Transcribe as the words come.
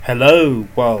Hello,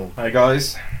 well, Hey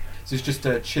guys, this is just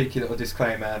a cheeky little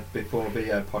disclaimer before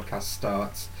the podcast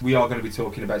starts. We are going to be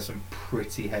talking about some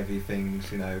pretty heavy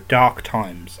things, dark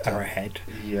times are ahead.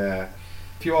 Yeah.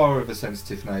 If you are of a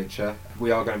sensitive nature, we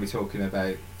are going to be talking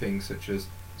about things such as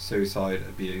suicide,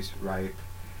 abuse, rape,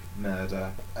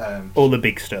 murder. All the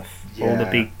big stuff. Yeah. All the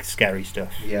big scary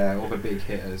stuff. Yeah, all the big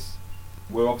hitters.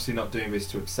 We're obviously not doing this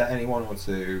to upset anyone or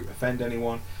to offend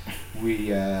anyone. And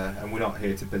we're not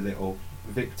here to belittle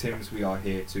victims, we are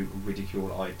here to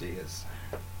ridicule ideas.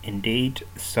 Indeed.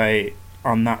 So,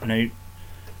 on that note,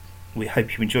 we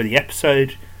hope you enjoy the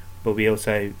episode, but we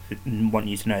also want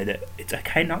you to know that it's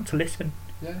okay not to listen.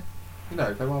 Yeah.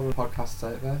 There are podcasts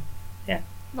out there. Yeah.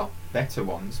 Not better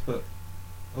ones, but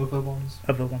other ones.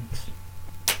 Other ones.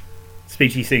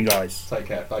 Speak to you soon, guys. Take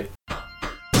care. Bye.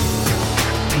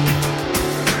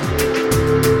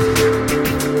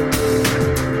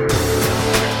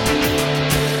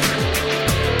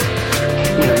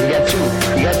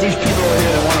 You got these people over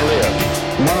here that want to live.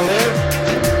 You want to live?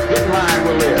 Get in line,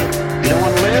 we'll live. You don't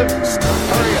want to live?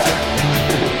 Hurry up.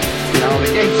 The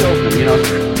gate's open,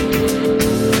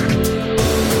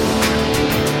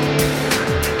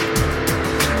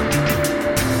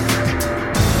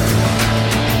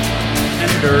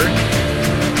 Senator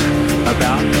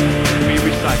about to be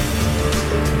recycled.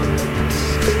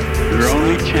 Your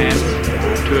only chance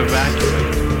to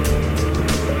evacuate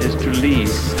is to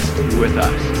leave with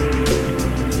us.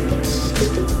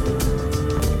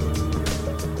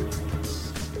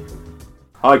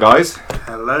 Hi guys.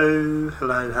 Hello.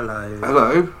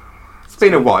 Hello. It's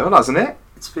been a while, hasn't it?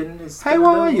 How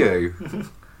are you?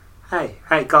 Hey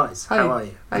guys, how are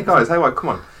you? Hey guys, how are you? Come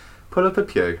on, pull up a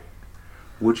pew.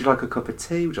 Would you like a cup of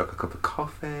tea? Would you like a cup of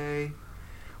coffee?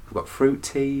 We've got fruit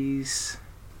teas.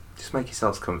 Just make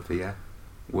yourselves comfy, yeah?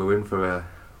 We're in for a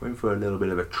little bit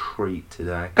of a treat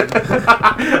today.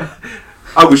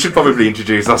 Oh, we should probably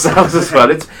introduce ourselves as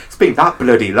well. It's been that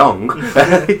bloody long.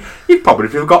 You've probably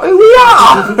forgot who we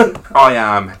are. I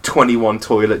am 21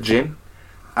 Toilet Jim,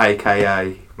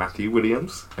 aka Matthew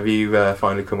Williams. Have you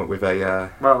finally come up with a...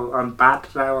 Well, I'm bad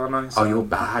now, aren't I? So you're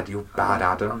bad. You're bad,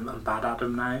 Adam. I'm bad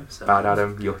Adam now. So. Bad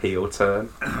Adam, your heel turn.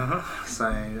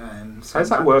 So how's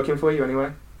that working for you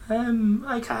anyway?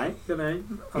 Okay,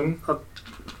 I've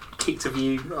kicked a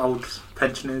few old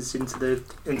pensioners into the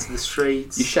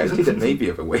streets. You shouted at me the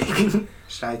other week.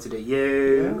 Shouted at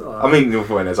you. Yeah. I mean, in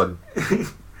fairness,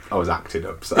 I was acting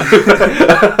up, so...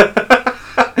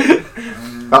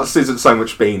 That isn't so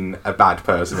much being a bad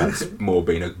person, that's more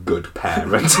being a good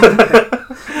parent.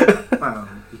 Well,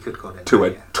 you could call it to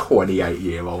a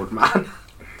 28-year-old man.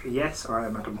 Yes, I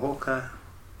am Adam Hawker.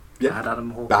 Yeah. Bad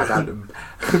Adam Hawker. Bad Adam.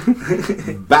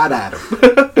 Bad Adam.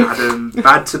 Adam,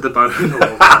 bad to the bone.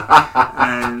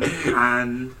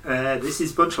 and this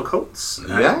is Bunch of Cults.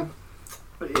 Yeah.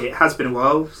 It has been a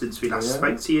while since we last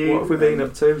spoke to you. What have we been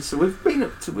up to? So we've been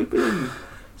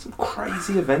some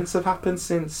crazy events have happened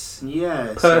since.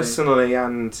 Yeah. Personally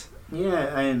and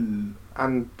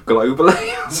globally,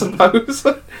 I suppose.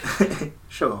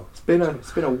 Sure.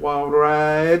 It's been a wild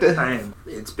ride.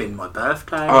 It's been my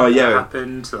birthday. Oh yeah. That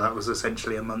happened. So that was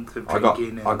essentially a month of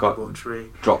drinking and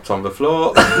debauchery. Dropped on the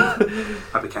floor.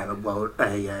 I became a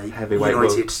heavyweight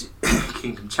United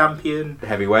Kingdom champion.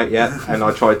 Heavyweight, yeah. And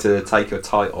I tried to take a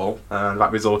title, and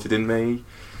that resulted in me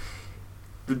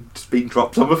just being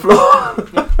dropped on the floor.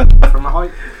 From a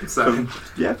height. So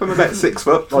from about 6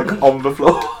 foot, like on the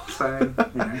floor. So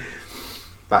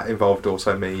that involved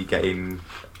also me getting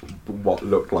what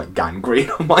looked like gangrene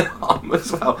on my arm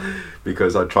as well,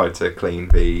 because I tried to clean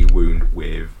the wound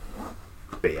with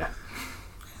beer.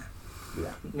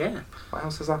 Yeah. What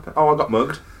else has happened? Oh, I got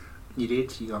mugged. You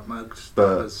did. You got mugged.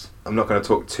 But I'm not going to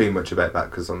talk too much about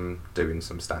that because I'm doing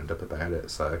some stand-up about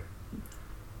it. So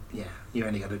yeah, you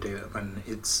only got to do it when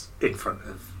it's in front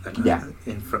of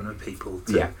people.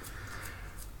 Yeah.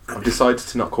 I've decided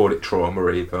to not call it trauma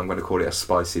either. I'm going to call it a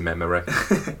spicy memory.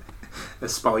 A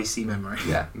spicy memory.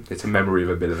 Yeah, it's a memory of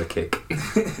a bit of a kick.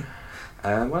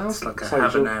 What else? It's like a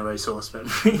habanero sauce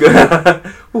memory.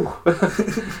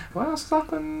 What else has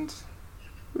happened?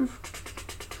 We've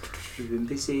been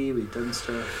busy, we've done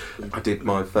stuff. I did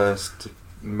my first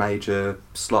major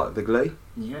slight of the glee.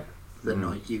 Yeah, the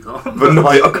night you got. The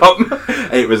night I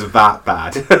got. It was that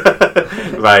bad.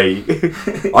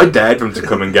 I dared them to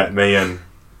come and get me, and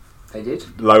they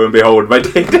did. Lo and behold, they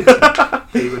did.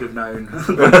 Who would have known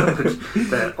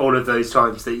that all of those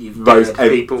times that you've dared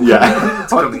people to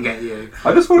come and get you,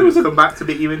 I just wanted to come back to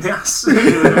beat you in the ass.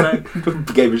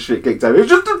 Gave a shit kicked out. It was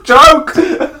just a joke.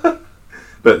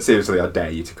 But seriously, I dare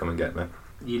you to come and get me.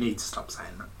 You need to stop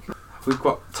saying that. We've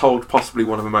got told possibly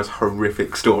one of the most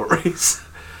horrific stories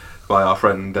by our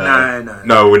friend.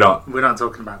 No, we're not. We're not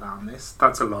talking about that on this.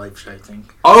 That's a live show thing.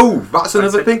 Oh, that's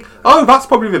another thing. Oh, that's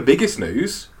probably the biggest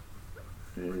news.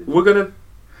 We're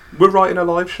writing a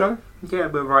live show. Yeah,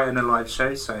 we're writing a live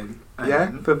show. So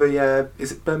for the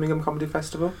is it Birmingham Comedy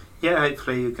Festival? Yeah,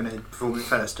 hopefully you're going to perform it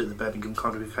first at the Birmingham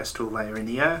Comedy Festival later in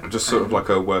the year. Just sort of like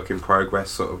a work in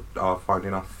progress, sort of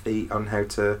finding our feet on how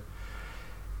to.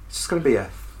 It's going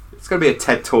to be a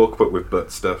TED talk, but with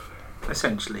butt stuff.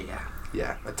 Essentially, yeah.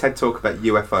 Yeah, a TED talk about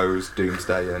UFOs,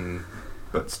 doomsday, and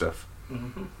butt stuff.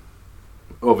 Mm-hmm.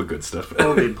 All the good stuff.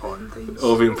 All the important things.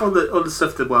 all the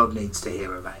stuff the world needs to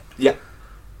hear about. Yeah.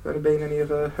 Have there been any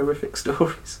other horrific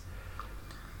stories?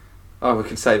 Oh, we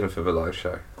can save them for the live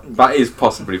show. That is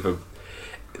possibly the...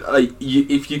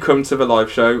 if you come to the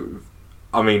live show,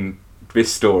 I mean,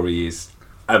 this story is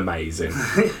amazing.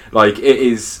 It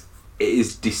is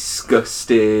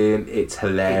disgusting, it's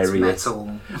hilarious. It's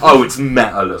metal. Oh, it's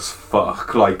metal as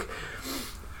fuck.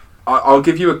 I'll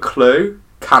give you a clue.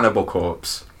 Cannibal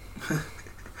Corpse.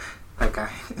 Okay.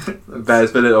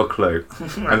 There's the little clue.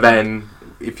 And then,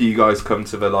 if you guys come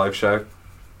to the live show...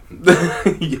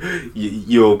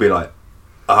 you'll be like,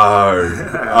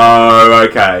 oh,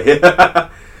 okay.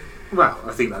 Well,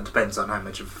 I think that depends on how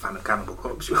much of a fan of Cannibal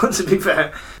Corpse you want, to be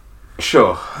fair.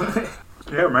 Sure.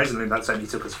 Yeah, amazingly, that's only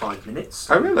took us 5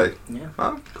 minutes. Oh, really? Yeah.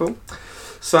 Oh, cool.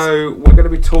 So, we're going to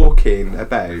be talking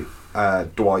about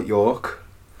Dwight York.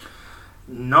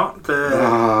 Not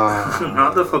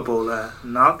the footballer.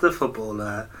 Not the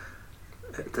footballer.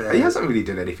 He hasn't really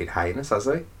done anything heinous, has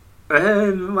he?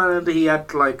 Well, he had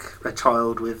a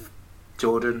child with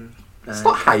Jordan. It's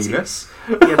not heinous.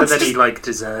 Yeah, but then he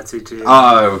deserted.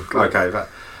 Oh, okay.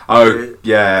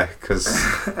 Yeah, because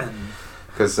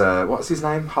what's his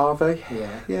name? Harvey.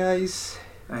 Yeah. He's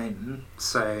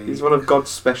he's one of God's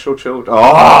special children.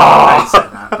 Oh, don't say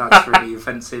that. That's really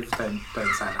offensive. Don't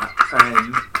say that.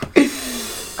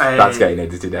 That's getting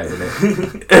edited out, isn't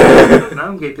it? No,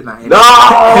 I'm keeping that in.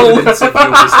 No! Evidence of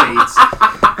your misdeeds.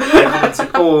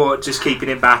 Or just keeping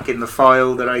it back in the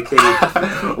file that I keep.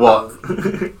 What?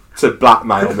 To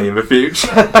blackmail me in the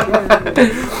future?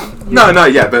 No,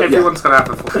 but everyone's got to have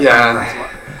a full. Yeah.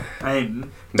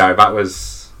 No, that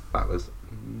was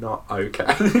not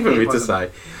okay for me to say.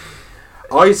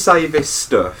 I say this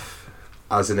stuff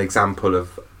as an example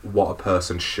of what a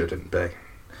person shouldn't be.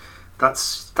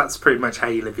 That's pretty much how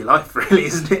you live your life, really,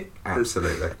 isn't it?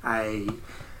 Absolutely. A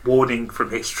warning from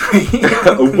history.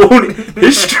 A warning?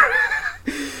 History?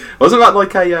 Wasn't that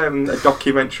a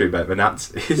documentary about the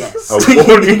Nazis? Yes. A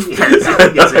warning?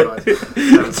 Yes, it was.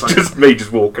 It's just me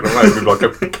just walking around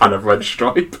with a can of red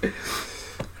stripe.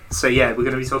 So yeah, we're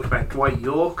going to be talking about Dwight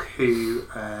York, who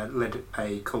led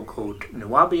a cult called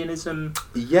Nuwaubianism.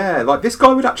 Yeah, this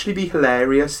guy would actually be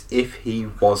hilarious if he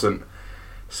wasn't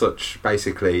such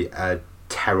basically a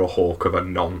terror hawk of a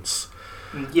nonce.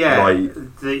 Yeah,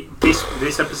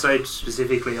 this episode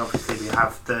specifically, obviously we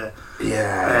have the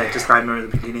disclaimer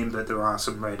at the beginning, but there are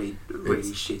some really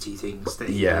shitty things that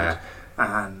he did,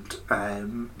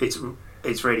 and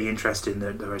it's really interesting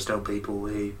that there are still people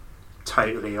who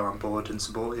totally are on board and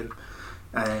support him,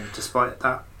 despite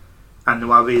that. And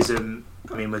Nuwaubianism,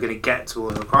 I mean, we're going to get to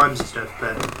all the crimes and stuff,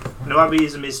 but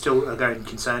Nuwaubianism is still a going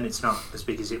concern. It's not as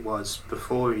big as it was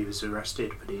before he was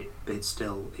arrested, but it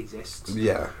still exists.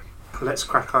 Yeah. Let's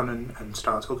crack on and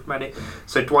start talking about it.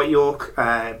 So Dwight York,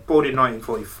 born in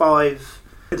 1945.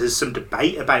 There's some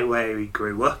debate about where he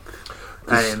grew up.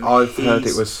 I've heard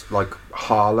it was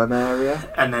Harlem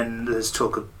area. And then there's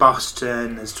talk of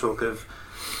Boston, there's talk of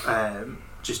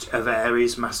just other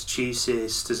areas,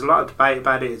 Massachusetts. There's a lot of debate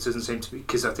about it. It doesn't seem to be,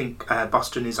 because I think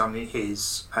Boston is on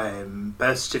his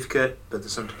birth certificate, but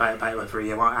there's some debate about whether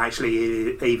he might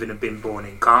actually even have been born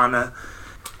in Ghana.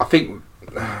 I think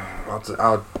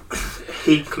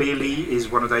he clearly is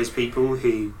one of those people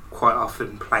who quite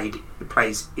often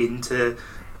plays into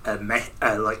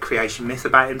a creation myth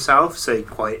about himself. So he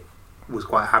was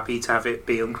quite happy to have it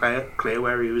be unclear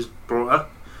where he was brought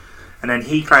up. And then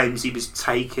he claims he was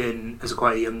taken as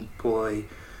quite a young boy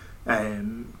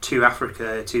to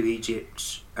Africa, to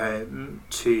Egypt,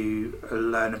 to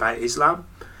learn about Islam.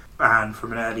 And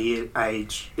from an early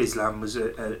age, Islam was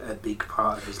a big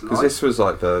part of his life. Because this was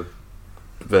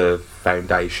the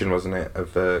foundation, wasn't it?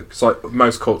 Because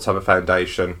most cults have a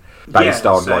foundation based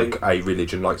on a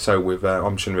religion. So with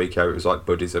Om Shinrikyo, it was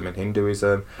Buddhism and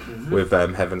Hinduism. Mm-hmm. With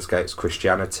Heaven's Gates,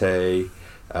 Christianity.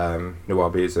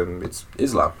 Nuwaubianism, it's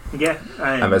Islam. Yeah,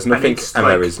 and there's nothing, and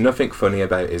there is nothing funny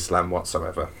about Islam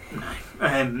whatsoever.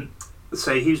 No.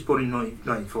 So he was born in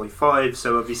 1945.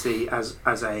 So obviously, as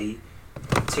a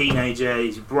teenager.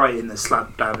 He's right in the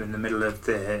slap dab in the middle of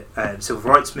the civil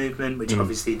rights movement, which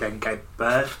obviously then gave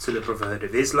birth to the Brotherhood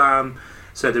of Islam.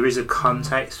 So there is a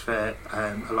context for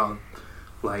a lot of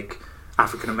like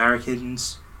African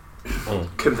Americans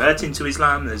converting to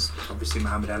Islam. There's obviously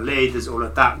Muhammad Ali. There's all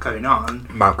of that going on.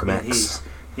 Malcolm X.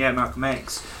 Malcolm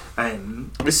X.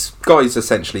 This guy's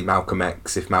essentially Malcolm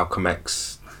X. If Malcolm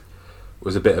X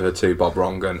was a bit of a two-bob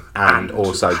wrongen and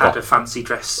also had a fancy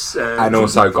dress and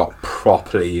also got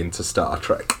properly into Star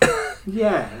Trek.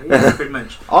 yeah, pretty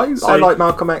much. I like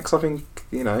Malcolm X. I think,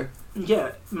 you know.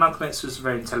 Yeah, Malcolm X was a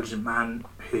very intelligent man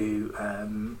who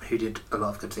did a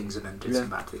lot of good things and then did some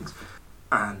bad things.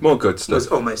 And more good stuff. Was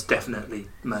almost definitely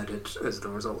murdered as the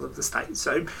result of the state.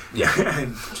 So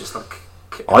just like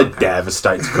I dare the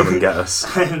state to come and get us,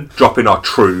 dropping our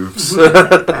truths. led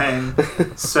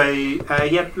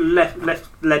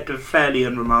a fairly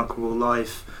unremarkable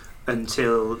life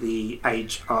until the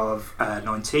age of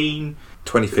 19.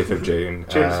 25th of June,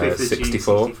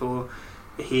 64.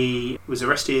 He was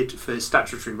arrested for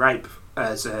statutory rape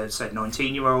as a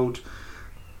 19-year-old.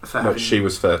 No, she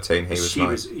was 13. He was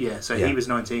 9. He was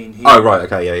 19. He right.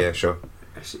 Okay. Yeah. Sure.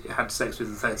 Had sex with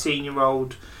a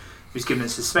 13-year-old. He was given a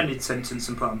suspended sentence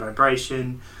and put on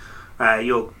probation.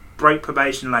 York broke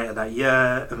probation later that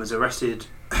year and was arrested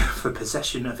for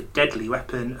possession of a deadly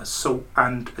weapon, assault,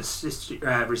 and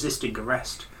resisting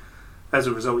arrest. As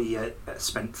a result, he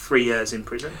spent 3 years in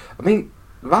prison. I mean,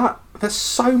 there's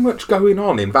so much going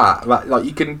on in that. Like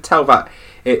you can tell that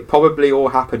it probably all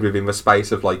happened within the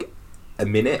space of like a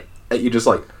minute. That you're just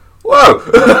like,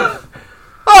 whoa!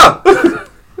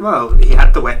 Well, he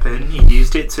had the weapon. He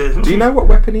used it to. Do you know what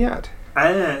weapon he had?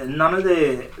 None of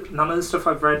the stuff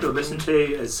I've read or listened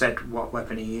to has said what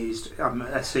weapon he used. I'm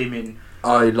assuming.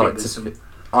 I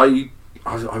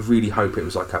really hope it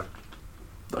was like a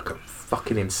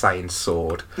fucking insane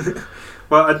sword.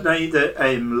 Well, I know that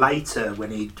later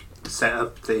when he set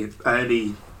up the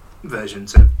early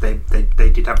versions, they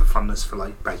did have a fondness for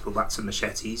like baseball bats and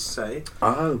machetes. So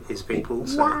his people,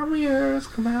 warriors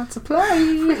come out to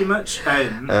play. Pretty much.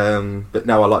 But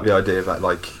no, I like the idea that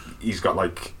like he's got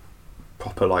like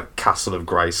proper like Castle of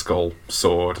Grayskull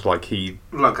sword, like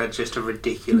just a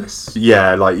ridiculous.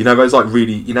 Yeah, like you know those like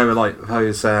really like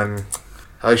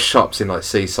those shops in like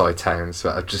seaside towns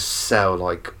that just sell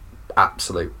like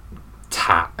absolute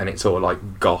tat and it's all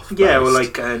like goth based. Yeah, well,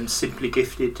 like Simply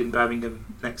Gifted in Birmingham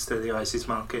next to the Isis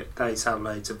Market, they sell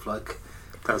loads of like,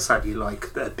 they'll sell you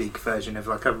like a big version of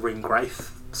like a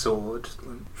Ringwraith sword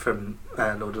from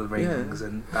Lord of the Rings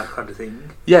and that kind of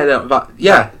thing.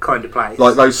 That kind of place,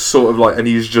 like those sort of like, and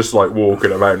he's just like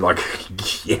walking around like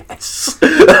yes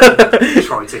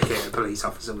trying to hit a police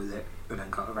officer with it and then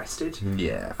got arrested.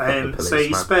 So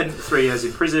he spent 3 years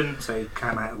in prison. So he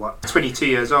came out at 22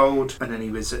 years old, and then he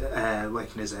was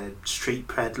working as a street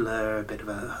peddler, a bit of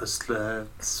a hustler,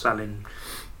 selling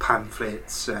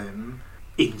pamphlets,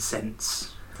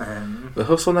 incense. The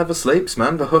hustle never sleeps,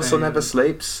 man. The hustle never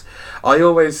sleeps. I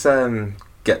always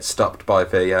get stopped by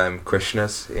the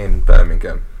Krishnas in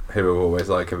Birmingham, who are always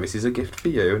like, "This is a gift for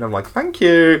you," and I'm like, "Thank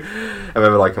you." And they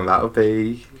were like, "And that'll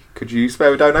be. Could you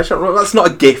spare a donation?" Well, that's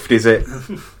not a gift, is it?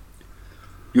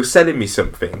 You're selling me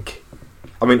something.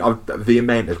 I mean, the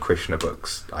amount of Krishna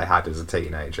books I had as a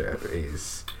teenager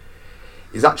is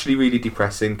actually really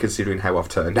depressing, considering how I've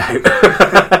turned out.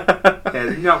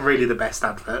 Yeah, not really the best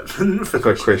advert for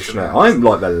Krishna. I'm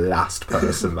like the last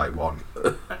person they want.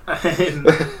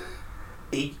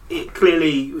 He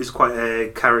clearly was quite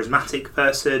a charismatic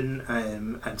person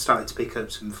and started to pick up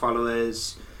some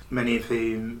followers, many of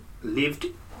whom lived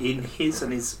in his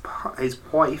and his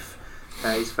wife,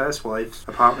 his first wife's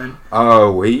apartment.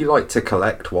 Oh, he liked to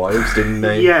collect wives, didn't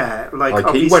he? Yeah, like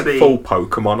he went full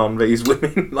Pokemon on these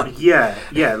women. Like. Yeah,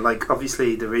 like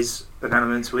obviously there is an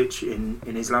element to which in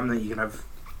Islam that you can have,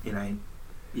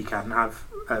 you can have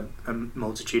a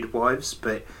multitude of wives,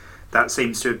 but that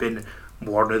seems to have been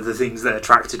one of the things that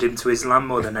attracted him to Islam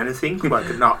more than anything,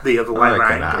 like not the other way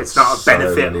around. It's not a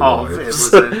benefit of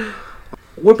it.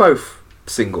 We're both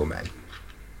single men.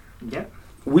 Yeah.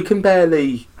 We can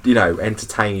barely,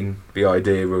 entertain the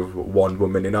idea of one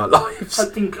woman in our lives. I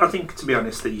think to be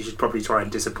honest, that you should probably try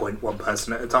and disappoint one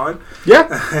person at a time. Yeah.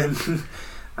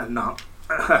 And not.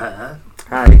 Hey,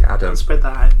 Adam. Don't spread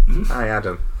that out. Hey,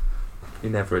 Adam.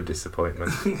 You're never a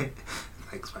disappointment.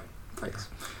 Thanks, mate. Thanks.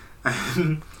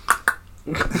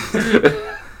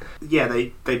 Yeah,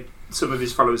 they some of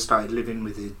his followers started living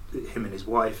with him and his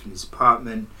wife in his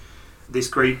apartment. This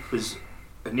group was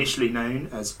initially known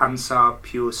as Ansar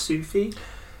Pure Sufi,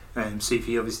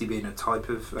 Sufi obviously being a type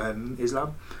of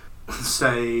Islam.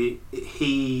 So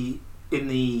he, in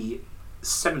the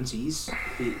 70s,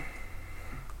 he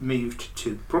moved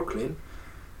to Brooklyn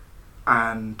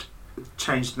and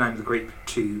changed the name of the group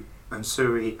to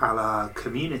Ansuri Allah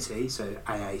Community, so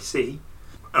AAC,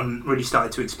 and really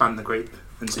started to expand the group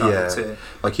and started to...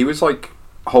 Like, he was, like,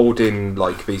 holding,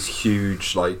 like, these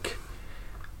huge, like,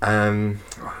 I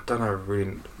don't know,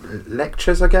 really,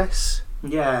 lectures, I guess?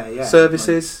 Yeah.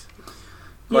 Services?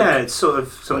 Like, it's sort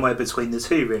of somewhere between the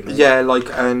two, really. Yeah, like,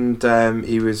 and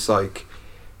he was, like,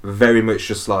 very much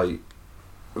just, like,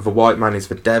 the white man is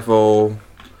the devil.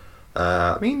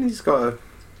 I mean, he's got a...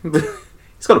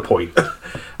 he's got a point.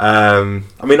 I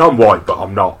mean, I'm white, but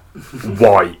I'm not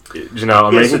white. Do you know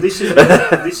what I mean? So this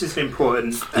is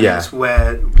important, and it's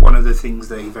where one of the things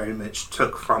they very much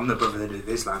took from the Brotherhood of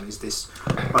Islam is this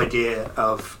idea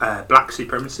of black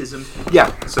supremacism.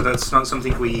 Yeah. So that's not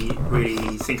something we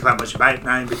really think that much about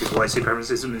now, because white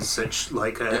supremacism is such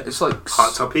like it's like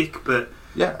hot topic. But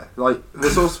yeah, like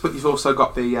there's also, but you've also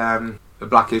got the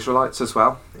black Israelites as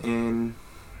well in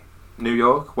New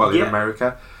York, in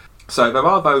America. So there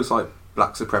are those like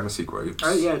black supremacy groups.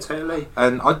 Oh yeah, totally.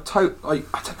 And I don't know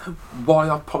why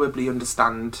I probably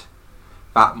understand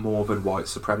that more than white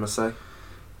supremacy.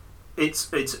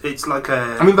 It's like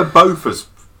a... I mean, they're both as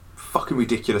fucking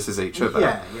ridiculous as each other.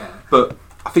 Yeah. But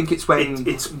I think it's when...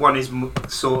 It's one is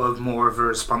sort of more of a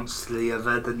response to the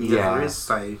other than the other is,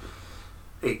 so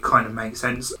it kind of makes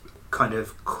sense. Kind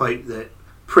of quote that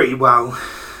pretty well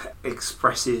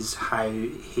expresses how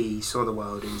he saw the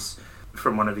world is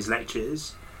from one of his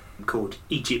lectures called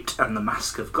Egypt and the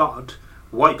Mask of God.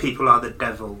 White people are the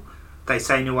devil. They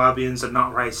say Nuwaubians are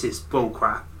not racist.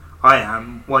 Bullcrap. I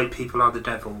am. White people are the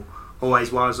devil.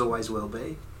 Always was, always will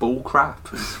be. Bullcrap?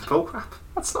 Bullcrap.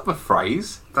 That's not the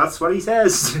phrase. That's what he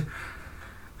says.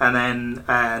 And then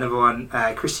another one,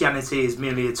 Christianity is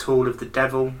merely a tool of the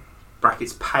devil,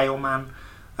 brackets pale man,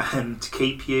 to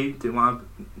keep you, the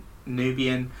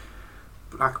Nubian,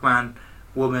 black man,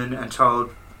 woman and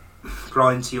child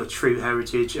blind to your true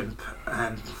heritage and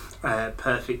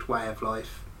perfect way of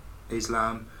life,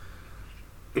 Islam.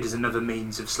 It is another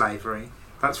means of slavery.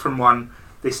 That's from one.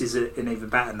 This is an even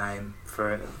better name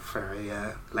for an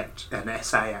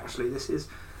essay. Actually, this is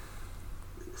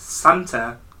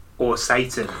Santa or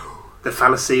Satan, the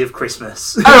fallacy of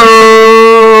Christmas.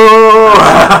 Oh!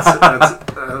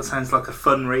 that sounds like a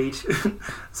fun read.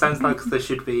 Sounds like there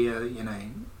should be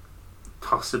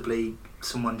possibly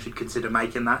someone should consider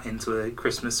making that into a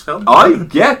Christmas film.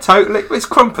 Yeah, totally. It's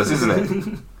Crumpus, isn't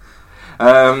it?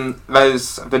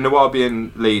 There's the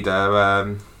Nuwaubian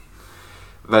leader.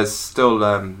 There's still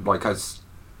like as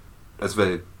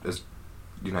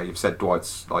you've said,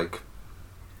 Dwight's like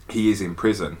he is in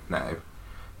prison now.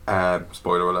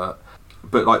 Spoiler alert.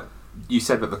 But like you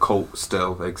said that the cult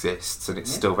still exists and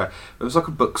it's still there. There was like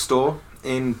a bookstore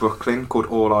in Brooklyn called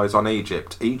All Eyes on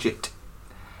Egypt. Egypt.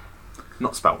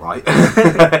 Not spelt right.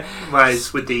 Well,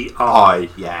 it's with the I,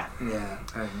 yeah. Yeah.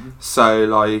 So,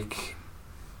 like,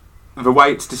 the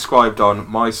way it's described on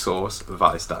my source,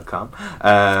 Vice.com,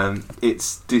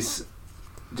 it's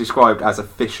described as a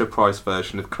Fisher-Price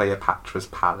version of Cleopatra's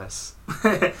Palace.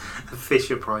 A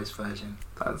Fisher-Price version.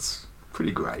 That's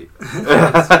pretty great.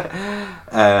 It's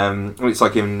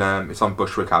like it's on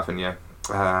Bushwick Avenue,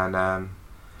 and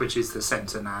which is the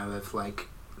centre now of like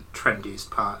trendiest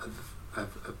part of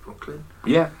Brooklyn.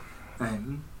 Yeah.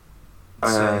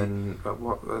 So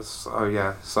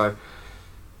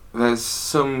there's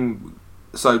some.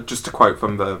 So just a quote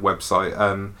from the website.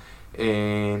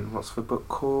 In what's the book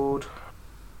called?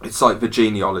 It's like the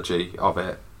genealogy of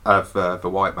it of the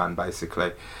white man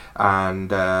basically, and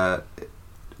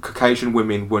Caucasian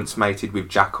women once mated with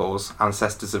jackals,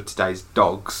 ancestors of today's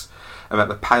dogs, and that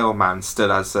the pale man still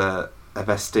has a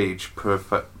vestige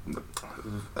proving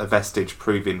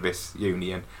this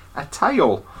union. A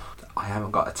tail. I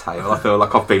haven't got a tail. I feel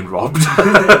like I've been robbed.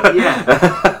 Yeah.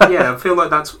 I feel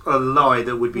like that's a lie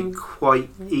that would be quite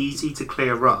easy to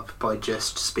clear up by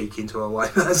just speaking to a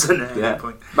white person at any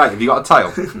point. Mate, have you got a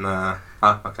tail? Nah.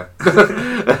 Ah, okay.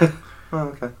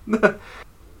 Okay.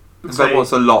 There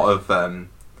was a lot of. I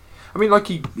mean, like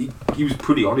he was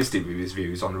pretty honest with his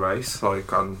views on race.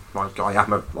 Like, I'm not a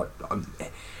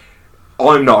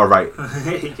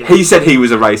racist. Yeah. He said he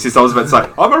was a racist. I was about to say,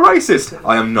 I'm a racist.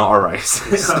 I am not a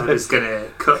racist. I'm just going to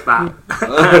cut that.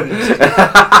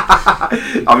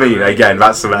 I mean, again,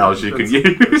 that's something else you can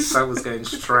use. That was going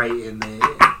straight in there.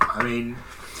 I mean,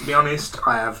 to be honest,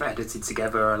 I have edited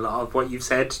together a lot of what you've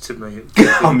said to me.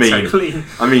 Totally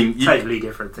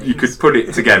different things. You could put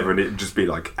it together and it'd just be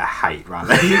like a hate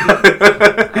rally.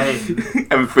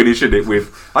 And finishing it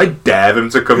with, I dare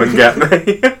them to come and get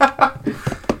me.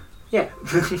 Yeah.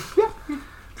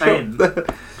 Sure.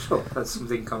 Sure, That's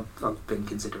something I've been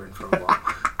considering for a while.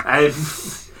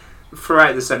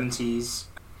 Throughout the 70s,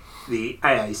 the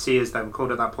AAC, as they were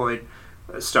called at that point,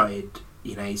 started,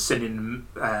 sending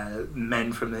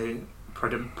men from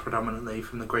predominantly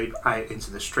from the group out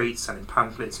into the streets, selling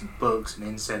pamphlets and books and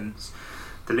incense.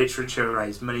 The literature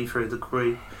raised money through the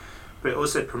group, but it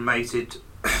also promoted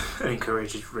and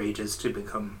encouraged readers to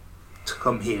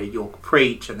come hear York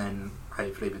preach and then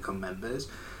hopefully become members.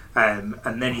 And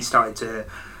then he started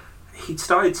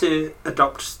to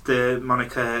adopt the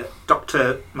moniker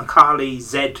Dr. Macaulay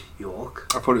Z. York.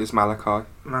 I thought it was Malachi.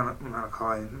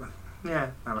 Malachi,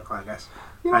 I guess.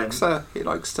 He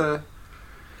likes to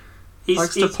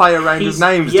play around with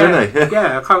names, doesn't he?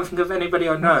 Yeah, I can't think of anybody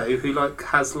I know who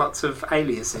has lots of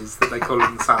aliases that they call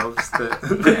themselves,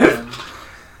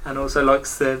 and also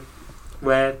likes to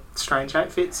wear strange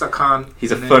outfits. I can't.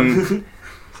 He's a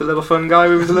little fun guy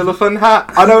with a little fun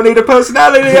hat. I don't need a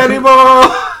personality anymore.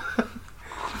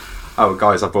 Oh,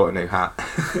 guys, I bought a new hat.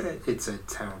 It's a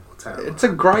terrible. It's a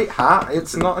great hat.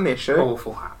 It's not an issue.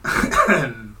 Awful hat.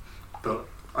 But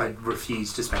I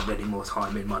refuse to spend any more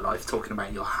time in my life talking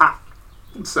about your hat.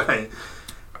 So,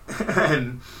 it's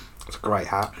a great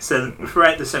hat. So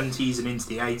throughout the 70s and into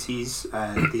the 80s,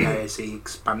 the AAC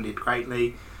expanded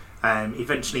greatly.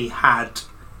 Eventually had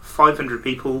 500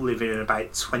 people living in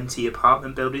about 20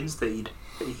 apartment buildings that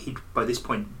he'd by this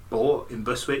point bought in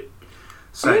Bushwick.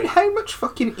 So, how much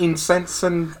fucking incense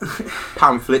and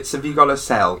pamphlets have you got to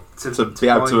sell to be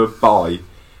able to buy?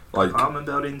 Apartment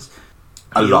buildings.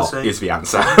 A lot is the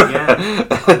answer. Yeah,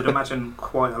 I would imagine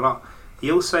quite a lot.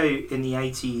 He also, in the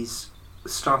 80s,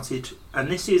 started, and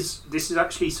this is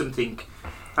actually something,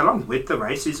 along with the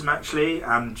racism actually,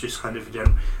 and just kind of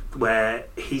where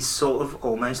he's sort of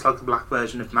almost like a black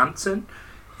version of Manson,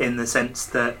 in the sense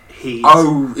that he's...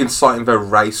 Oh, inciting the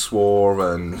race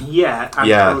war and... Yeah, and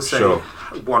also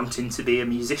wanting to be a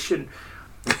musician.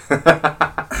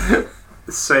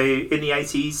 So, in the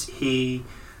 80s, he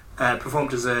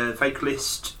performed as a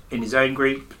vocalist in his own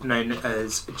group, known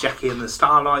as Jackie and the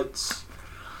Starlights,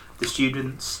 the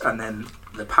Students, and then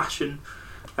The Passion.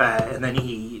 And then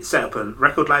he set up a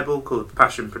record label called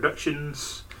Passion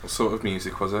Productions. What sort of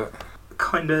music was it?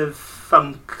 Kind of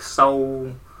funk,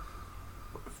 soul,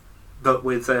 but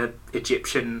with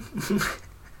Egyptian...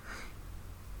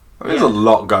 There's a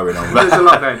lot going on there. There's a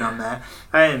lot going on there.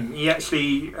 He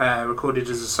actually recorded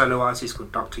as a solo artist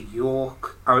called Dr.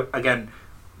 York. Again,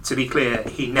 to be clear,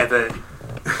 he never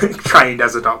trained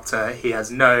as a doctor. He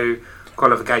has no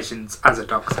qualifications as a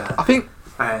doctor. I think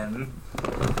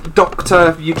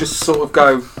doctor, you just sort of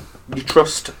go, you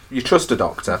trust a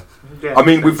doctor. Yeah, I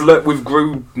mean, we've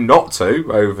grew not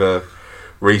to over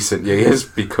recent years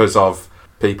because of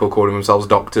people calling themselves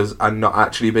doctors and not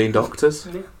actually being doctors.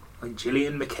 Yeah, like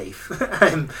Gillian McKeith.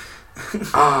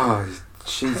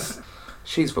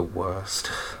 She's the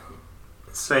worst.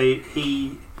 So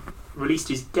he released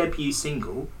his debut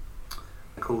single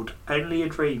called "Only a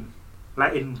Dream,"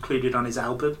 later included on his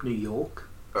album New York.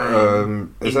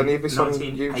 Is any of this on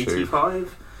YouTube?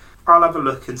 1985. I'll have a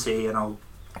look and see, and I'll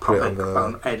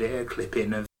edit a clip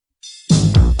in of.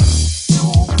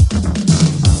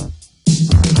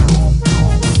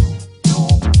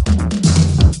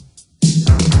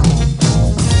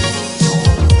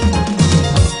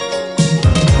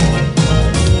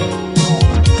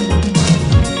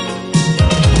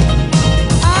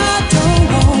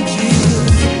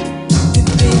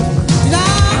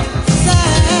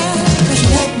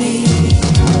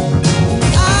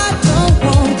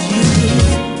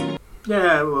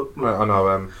 Yeah, I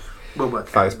know. We'll work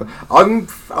Facebook.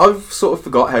 I've sort of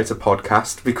forgot how to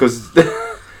podcast because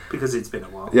it's been a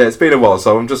while. Yeah, it's been a while.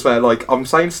 So I'm just I'm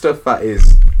saying stuff that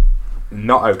is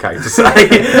not okay to say,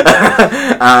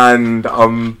 and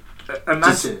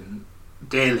imagine,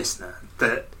 dear listener,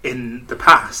 that in the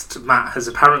past Matt has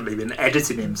apparently been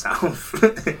editing himself,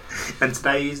 and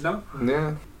today he's not.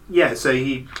 Yeah. Yeah. So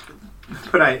he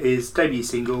put out his debut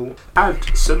single,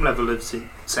 had some level of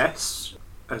success.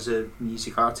 As a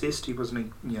music artist, he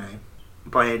wasn't,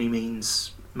 by any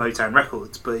means Motown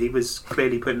Records, but he was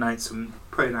clearly putting out some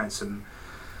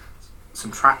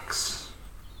tracks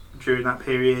during that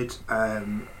period.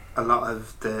 A lot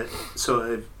of the sort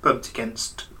of bumped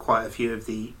against quite a few of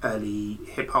the early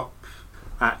hip hop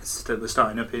acts that were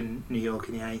starting up in New York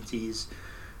in the 80s.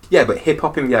 Yeah, but hip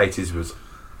hop in the 80s was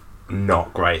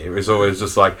not great. It was always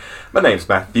just like, my name's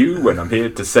Matthew and I'm here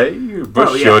to say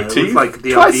brush your teeth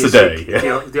twice a day.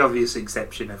 The obvious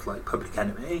exception of Public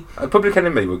Enemy. Public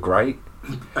Enemy were great,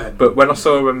 but when I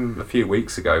saw them a few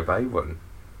weeks ago, they were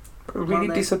really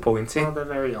disappointing. Well, they're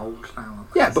very old now.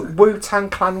 Yeah, but Wu-Tang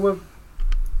Clan were... Yeah,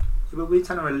 but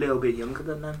Wu-Tang are a little bit younger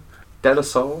than them. De La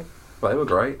Soul, they were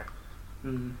great.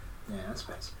 Yeah, I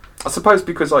suppose. I suppose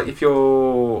because like if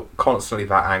you're constantly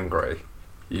that angry,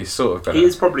 you sort of. It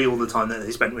is probably all the time that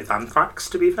they spent with Anthrax,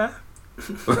 to be fair.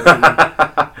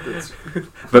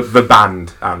 the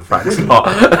band Anthrax, not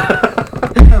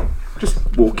just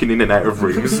walking in and out of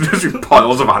rooms just with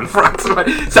piles of Anthrax.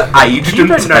 It's aged. You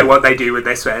don't know what they do with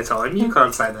their spare time. You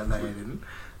can't say that they didn't.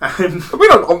 I mean,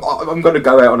 I'm going to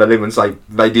go out on a limb and say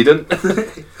they didn't.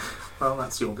 Well,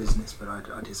 that's your business, but I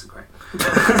disagree.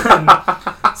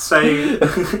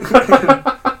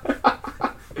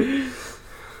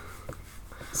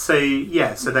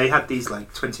 So they had these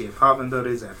like 20 apartment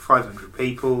buildings. They had 500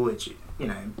 people, which, you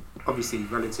know, obviously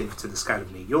relative to the scale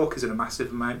of New York isn't a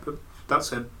massive amount, but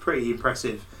that's a pretty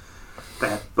impressive. They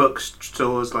had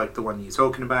bookstores like the one you're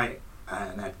talking about,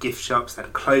 and they had gift shops. They had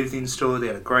a clothing store. They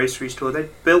had a grocery store. They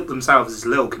built themselves as a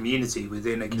little community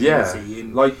within a community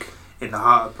in the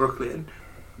heart of Brooklyn.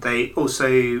 They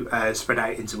also spread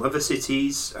out into other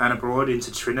cities and abroad,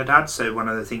 into Trinidad. So one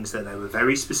of the things that they were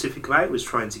very specific about was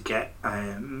trying to get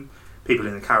people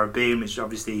in the Caribbean, which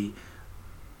obviously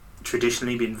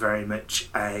traditionally been very much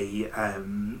a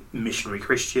missionary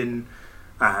Christian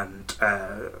and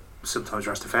sometimes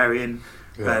Rastafarian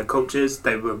cultures.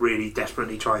 They were really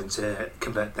desperately trying to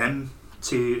convert them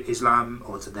to Islam,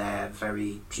 or to their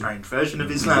very strange version of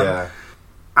Islam. Yeah.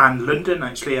 And London,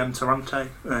 actually, and Toronto,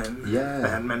 and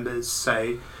members.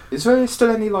 So, is there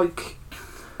still any like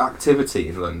activity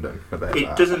in London about it?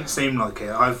 That? Doesn't seem like it.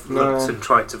 I've looked and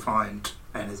tried to find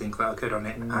anything that I could on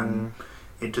it, and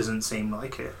it doesn't seem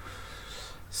like it.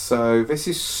 So this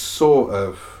is sort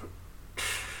of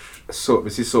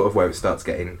where it starts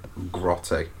getting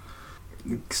grotty.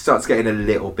 It starts getting a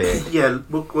little bit. Yeah,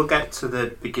 we'll get to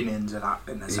the beginnings of that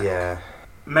in a second. Yeah.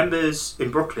 Members in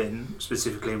Brooklyn,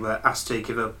 specifically, were asked to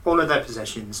give up all of their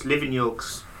possessions, live in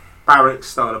York's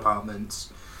barrack-style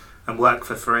apartments, and work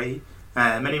for free.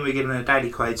 Many were given a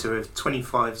daily quota of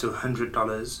 $25 to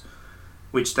 $100,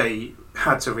 which they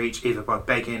had to reach either by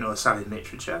begging or selling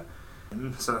literature.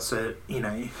 So that's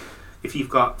if you've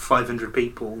got 500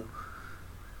 people,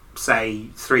 say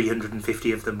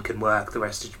 350 of them can work, the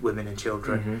rest are women and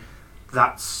children.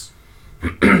 That's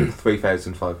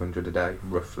 3,500 a day,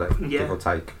 roughly, give or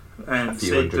take. A few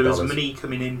so there was $100s. money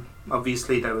coming in.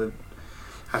 Obviously, there were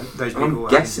those people.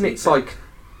 I'm guessing it's like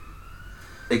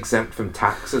exempt from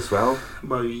tax as well.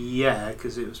 Well, yeah,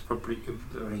 because it was probably.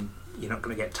 I mean, you're not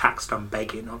going to get taxed on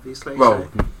begging, obviously. Well,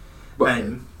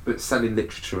 so, but selling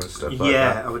literature and stuff. Yeah, like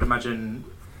that. I would imagine.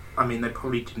 I mean, they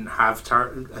probably didn't have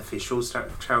official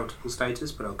charitable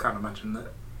status, but I can't imagine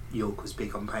that York was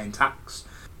big on paying tax.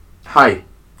 Hey,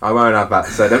 I won't have that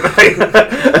said of me.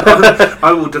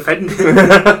 I will defend him.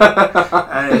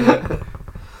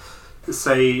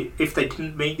 So, if they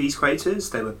didn't meet these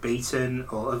quotas, they were beaten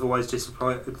or otherwise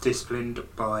disciplined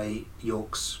by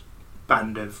York's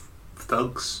band of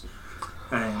thugs.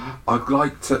 I'd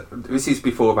like to. This is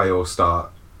before they all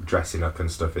start dressing up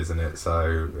and stuff, isn't it?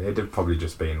 So it'd have probably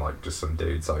just been like just some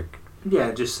dudes like.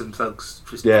 Yeah, just some thugs.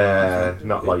 Not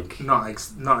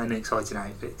in exciting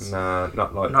outfits. No,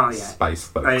 not yet. Space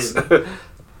thugs.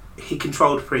 He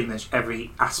controlled pretty much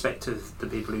every aspect of the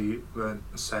people who were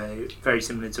so very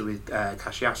similar to with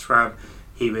Kashi Ashram.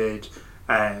 He would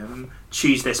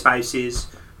choose their spouses,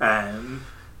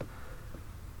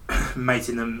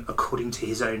 mating them according to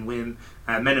his own whim.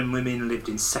 Men and women lived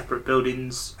in separate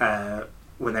buildings.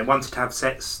 When they wanted to have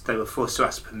sex, they were forced to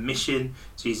ask permission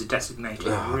to use a designated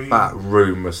room. That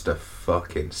room must have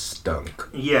fucking stunk.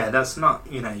 Yeah, that's not,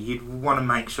 you'd want to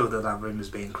make sure that room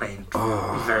was being cleaned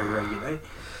very regularly.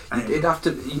 You'd have to,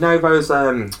 those,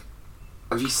 have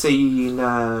you seen,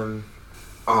 I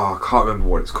can't remember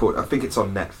what it's called. I think it's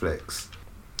on Netflix.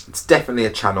 It's definitely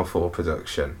a Channel 4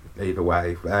 production, either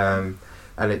way. And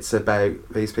it's about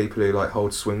these people who, like,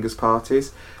 hold swingers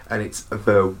parties. And it's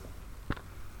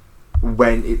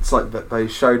when it's like they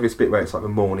showed this bit where it's like the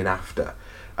morning after,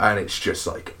 and it's just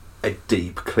like a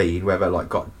deep clean where they're like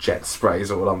got jet sprays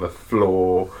all on the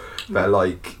floor. They're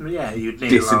like you'd need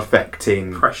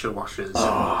disinfecting, pressure washers.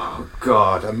 Oh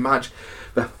god, imagine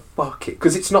the fucking,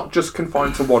 because it's not just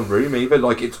confined to one room either.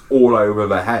 Like it's all over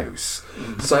the house.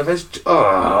 So there's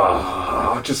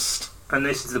just. And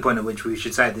this is the point at which we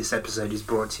should say this episode is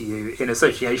brought to you in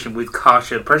association with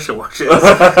Karcher pressure washers.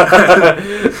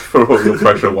 For all your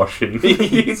pressure washing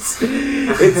needs.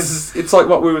 It's like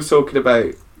what we were talking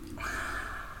about.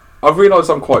 I've realised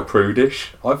I'm quite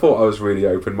prudish. I thought I was really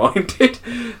open-minded.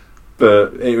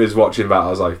 But it was watching that, I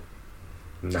was like,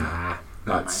 nah.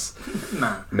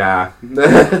 Nah.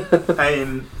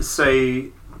 So,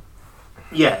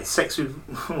 yeah, sex with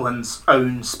one's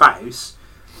own spouse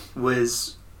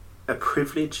was a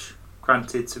privilege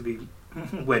granted to be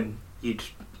when you'd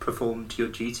performed your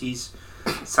duties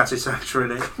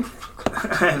satisfactorily.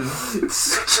 It's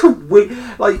such a weird,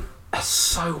 like, it's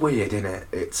so weird, isn't it?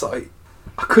 It's like,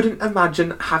 I couldn't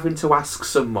imagine having to ask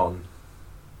someone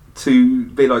to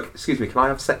be like, excuse me, can I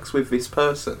have sex with this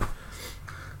person?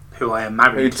 Who I am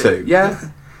married to.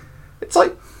 Yeah. It's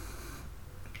like,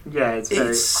 yeah, it's very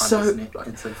odd, isn't it?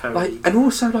 It's a very... like, and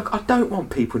also, like, I don't want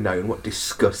people knowing what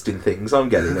disgusting things I'm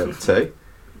getting up to.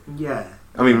 Yeah.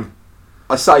 I mean,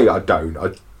 I say I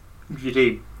don't. You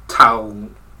do tell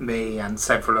me and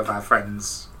several of our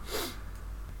friends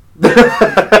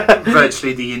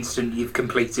virtually the instant you've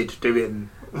completed doing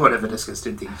whatever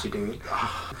disgusting things you're doing.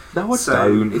 No, I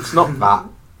don't. It's not that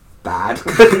bad.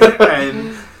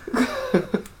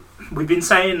 We've been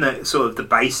saying that sort of the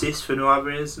basis for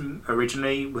Nuwaubianism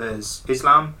originally was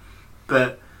Islam,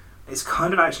 but it's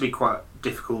kind of actually quite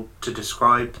difficult to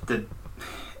describe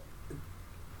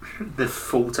the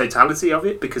full totality of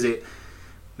it, because it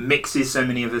mixes so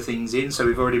many other things in. So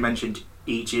we've already mentioned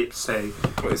Egypt, so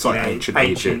it's like ancient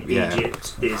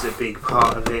Egypt is a big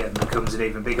part of it and becomes an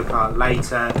even bigger part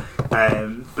later.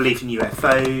 Belief in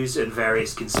UFOs and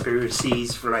various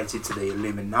conspiracies related to the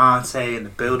Illuminati and the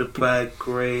Bilderberg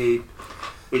group.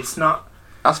 It's not...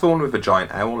 That's the one with the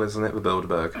giant owl, isn't it? The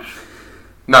Bilderberg.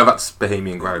 No, that's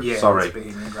Bohemian Grove. Yeah, sorry. That's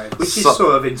Bohemian Grove, which is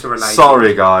sort of interrelated.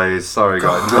 Sorry, guys.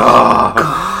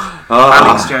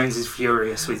 Alex Jones is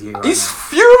furious with you. He's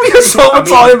furious all the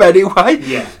time anyway.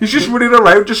 Yeah. He's just running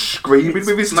around just screaming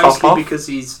with his top off. Mostly because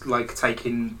he's like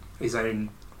taking his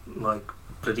own like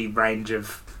bloody range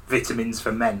of vitamins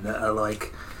for men that are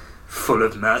like full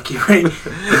of mercury.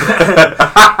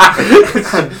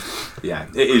 Yeah,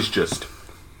 it is just...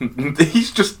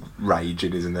 He's just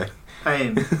raging, isn't he?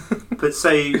 But so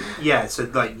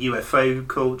like UFO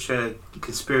culture,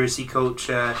 conspiracy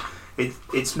culture,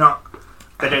 it's not...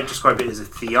 They don't describe it as a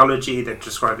theology, they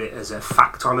describe it as a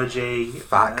factology.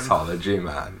 Factology,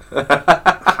 man.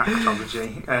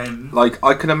 Factology. Like,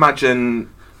 I can imagine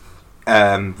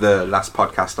the last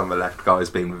podcast on the left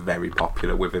guys being very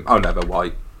popular with him. Oh no, the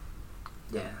white.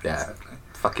 Yeah, exactly.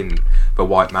 Fucking the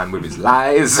white man with his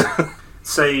lies.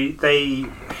 So they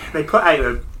put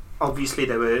out obviously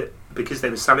because they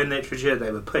were selling literature,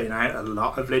 they were putting out a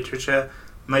lot of literature,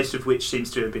 most of which seems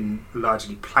to have been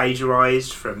largely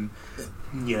plagiarised from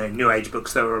New Age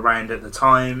books that were around at the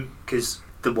time, because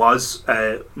there was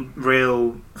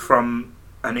real from,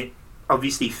 and it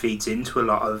obviously feeds into a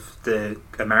lot of the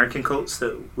American cults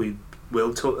that we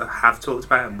have talked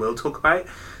about and will talk about.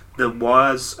 There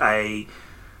was a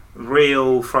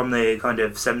real, from the kind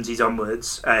of 70s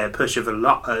onwards, push of a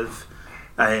lot of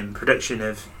production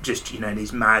of just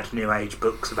these mad New Age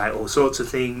books about all sorts of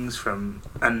things,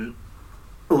 and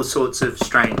all sorts of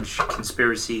strange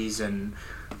conspiracies and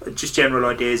just general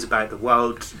ideas about the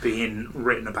world being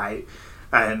written about.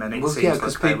 And it seems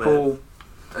because like people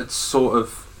had sort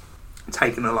of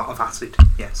taken a lot of acid.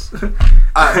 Yes.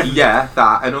 Yeah,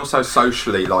 that, and also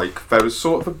socially, like there was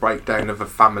sort of a breakdown of a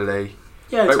family.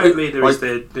 Yeah, totally. There was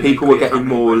the people were getting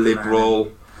more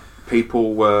liberal.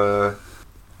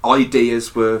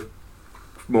 Ideas were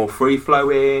more free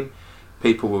flowing.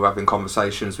 People were having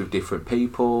conversations with different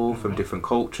people from different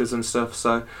cultures and stuff.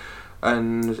 So,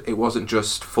 and it wasn't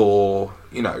just for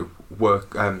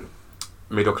work,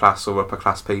 middle class or upper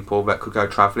class people that could go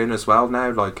travelling as well. Now,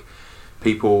 like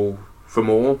people from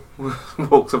all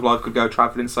walks of life could go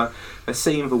travelling. So they're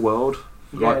seeing the world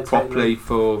properly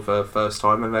for the first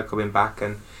time, and they're coming back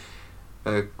and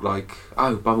like,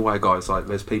 oh, by the way, guys, like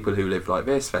there's people who live like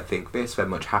this. They think this. They're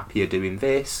much happier doing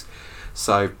this.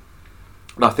 So.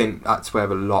 And I think that's where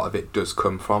a lot of it does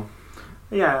come from.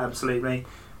 Yeah, absolutely.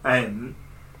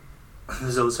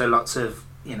 There's also lots of,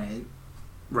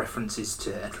 references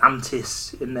to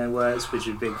Atlantis in their works, which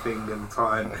is a big thing at the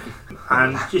time.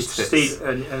 And just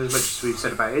and as much as we've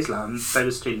said about Islam, they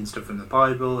were stealing stuff from the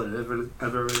Bible and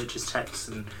other religious texts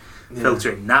and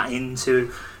filtering that into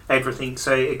everything.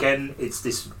 So again,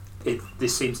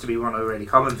 this seems to be one of the really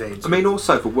common themes. I mean,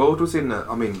 also the world was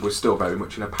we're still very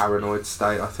much in a paranoid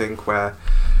state, I think, where,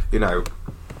 we're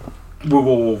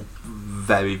all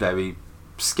very, very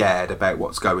scared about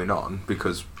what's going on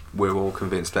because we're all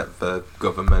convinced that the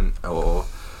government or,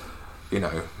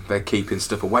 they're keeping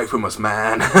stuff away from us,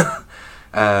 man.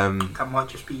 That might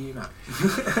just be you, man.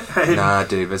 Nah,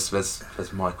 dude,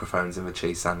 there's microphones in the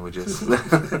cheese sandwiches.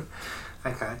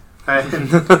 Okay.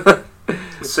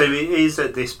 So it is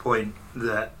at this point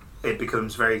that it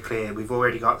becomes very clear we've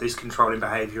already got this controlling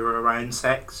behaviour around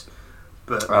sex,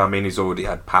 but he's already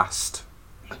had past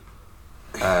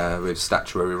with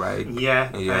statutory rape.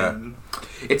 Yeah.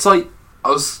 It's like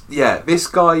This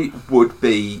guy would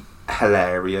be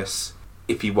hilarious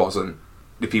if he wasn't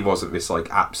this like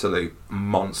absolute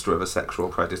monster of a sexual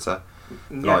predator.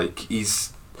 Yeah. Like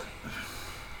he's,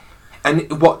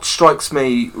 and what strikes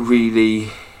me really,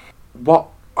 I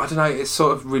don't know, it's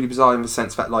sort of really bizarre in the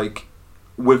sense that like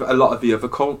with a lot of the other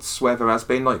cults where there has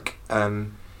been like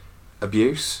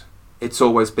abuse, it's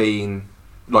always been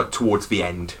like towards the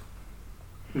end.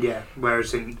 Yeah,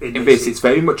 whereas in this it's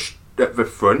very much at the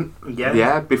front.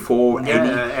 Before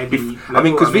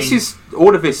any because this is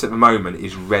all of this at the moment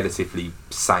is relatively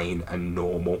sane and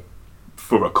normal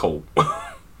for a cult.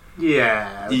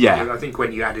 Yeah. I think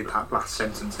when you added that last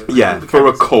sentence, for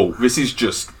a cult, this is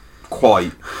just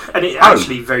quite, and it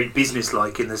actually very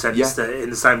businesslike in the sense that in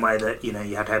the same way that you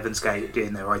had Heaven's Gate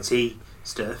doing their IT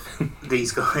stuff,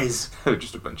 these guys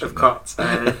just a bunch have of got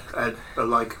a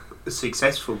like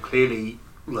successful, clearly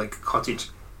like cottage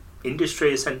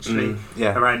industry essentially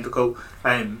around the cult,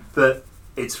 but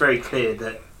it's very clear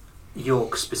that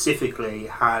York specifically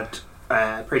had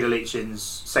predilections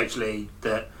sexually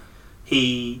that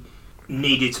he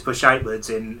needed to push outwards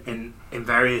in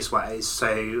various ways.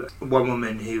 So one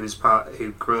woman who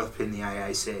grew up in the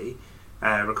AAC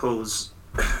recalls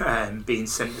being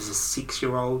sent as a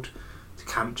 6-year-old to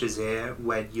Camp Jazeera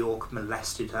where York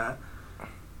molested her.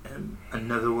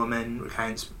 Another woman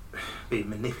recounts being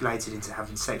manipulated into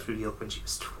having sex with York when she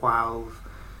was 12.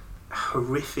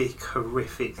 Horrific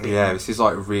thing. Yeah, this is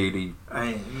like really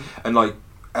and like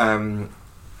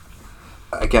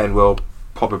again we'll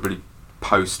probably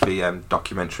post the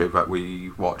documentary that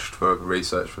we watched for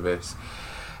research for this,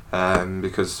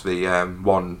 because the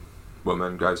one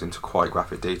woman goes into quite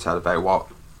graphic detail about what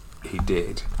he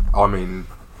did. I mean,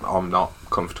 I'm not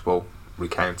comfortable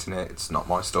recounting it. It's not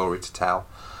my story to tell,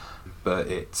 but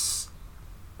it's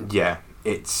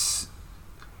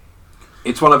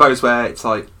one of those where it's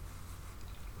like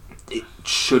it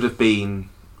should have been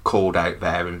called out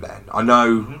there and then. I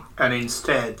know, and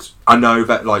instead, I know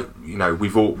that like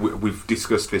we've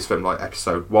discussed this from like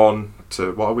episode 1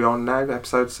 to what are we on now?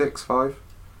 Episode 6, 5,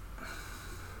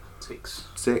 6.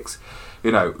 It's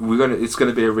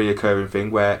gonna be a reoccurring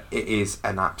thing where it is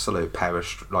an absolute power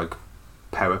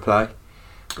play.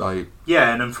 Like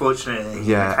and unfortunately, in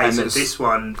the case of this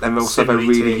one, and also they're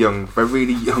really young,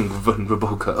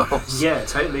 vulnerable girls. Yeah,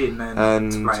 totally,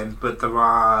 and to blame. But there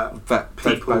are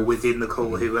people within the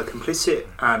cult who are complicit,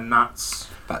 and that's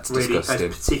really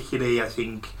disgusting. Particularly, I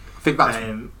think that's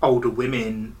older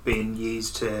women being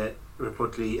used to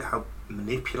reportedly help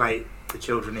manipulate the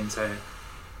children into,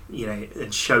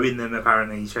 and showing them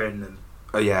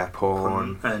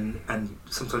porn, and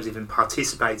sometimes even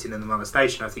participating in the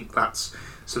molestation. I think that's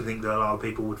something that a lot of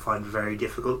people would find very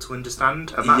difficult to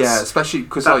understand. And that's, especially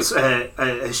because that's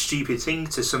a stupid thing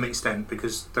to some extent,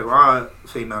 because there are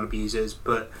female abusers,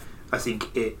 but I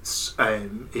think it's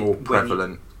more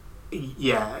prevalent.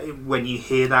 When you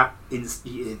hear that,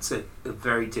 it's a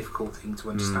very difficult thing to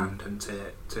understand and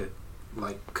to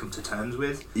like come to terms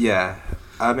with. Yeah,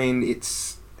 I mean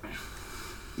it's.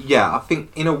 Yeah, I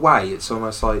think in a way it's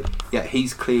almost like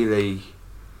he's clearly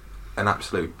an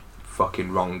absolute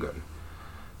fucking wrong 'un,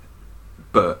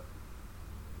 but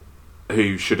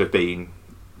who should have been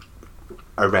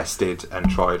arrested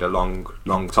and tried a long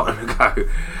time ago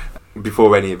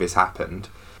before any of this happened.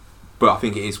 But I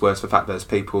think it is worse the fact that there's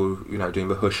people doing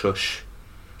the hush hush.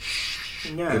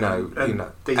 These and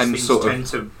things sort tend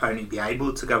of to only be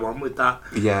able to go on with that.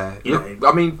 Yeah,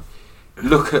 I mean.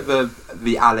 Look at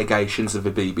the allegations of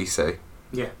the BBC.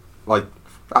 Yeah. Like,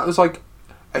 that was like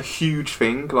a huge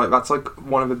thing. Like, that's like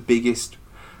one of the biggest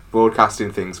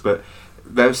broadcasting things. But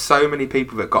there's so many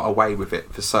people that got away with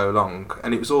it for so long.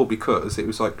 And it was all because it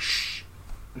was like, shh.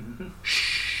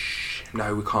 Shh.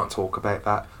 No, we can't talk about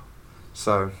that.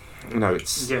 So,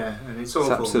 it's... Yeah, and it's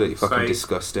awful. It's absolutely fucking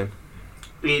disgusting.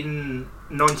 In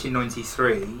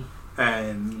 1993...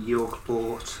 York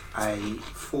bought a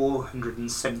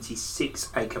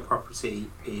 476-acre property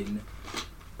in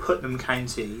Putnam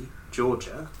County,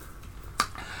 Georgia.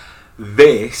 I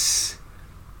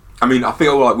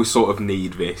feel like we sort of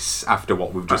need this after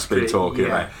what we've just been talking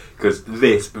about, because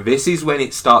this is when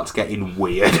it starts getting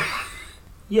weird.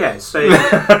 Yeah, so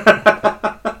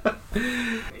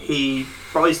he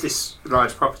buys this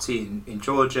large property in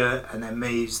Georgia and then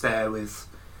moves there with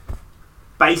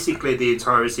basically the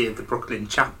entirety of the Brooklyn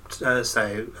chapter,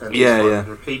 so at least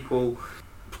 500 people.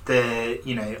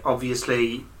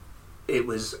 Obviously it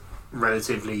was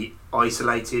relatively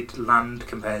isolated land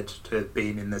compared to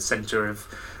being in the centre of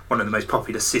one of the most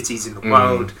popular cities in the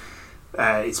world.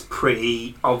 It's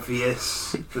pretty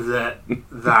obvious that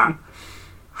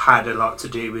had a lot to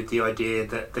do with the idea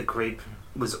that the group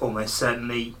was almost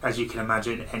certainly, as you can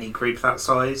imagine, any group that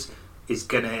size is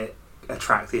going to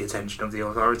attract the attention of the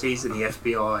authorities, and the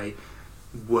FBI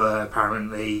were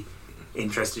apparently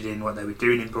interested in what they were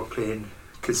doing in Brooklyn,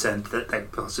 concerned that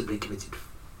they'd possibly committed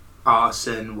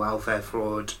arson, welfare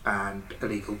fraud, and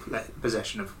illegal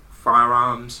possession of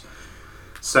firearms.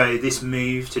 So this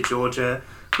move to Georgia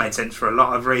made sense for a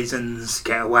lot of reasons.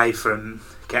 Get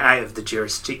out of the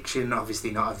jurisdiction, obviously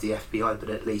not of the FBI, but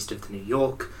at least of the New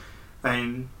York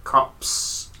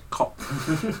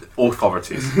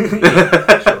authorities.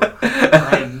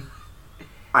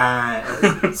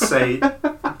 So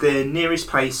the nearest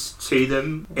place to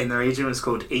them in the region was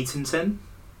called Eatonton,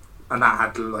 and that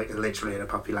had literally a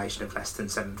population of less than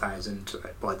 7,000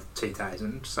 by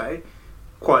 2000. So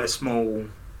quite a small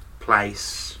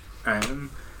place. And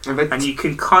you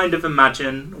can kind of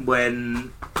imagine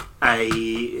when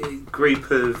a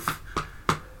group of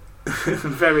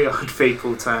very odd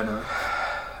people turn up.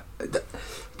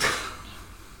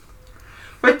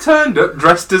 They turned up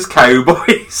dressed as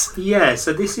cowboys. Yeah,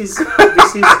 so this is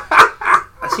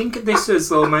I think this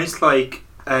is almost like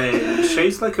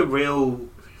shows like a real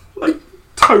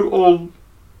total.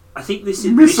 I think this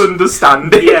is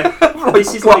misunderstanding.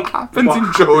 This is what happens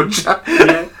in Georgia.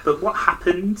 Yeah, but what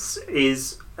happens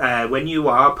is when you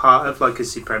are part of like a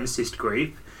supremacist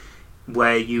group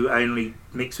where you only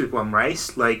mix with one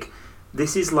race, like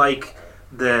this is like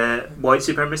the white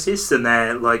supremacists and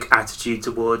their like attitude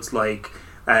towards like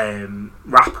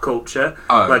rap culture,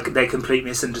 like their complete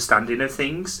misunderstanding of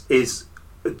things is.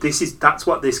 That's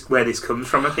where this comes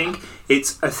from. I think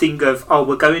it's a thing of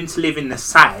we're going to live in the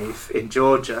South in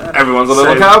Georgia. Everyone's a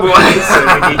little cowboy, so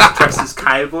we need to dress as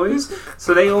cowboys.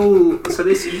 So the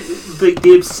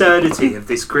absurdity of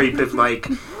this group of like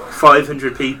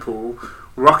 500 people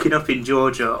rocking up in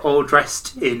Georgia, all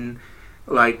dressed in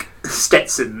like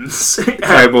Stetsons,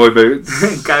 cowboy boots,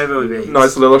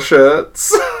 nice little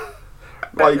shirts.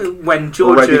 Like when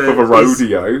Georgia ready for the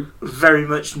rodeo, very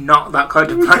much not that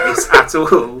kind of place at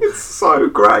all. It's so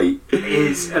great. It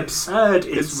is absurd.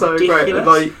 It's so ridiculous.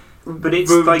 Great. But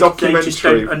it's like they just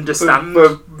don't understand.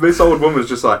 This old woman's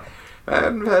just like,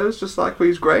 it was just like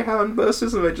these Greyhound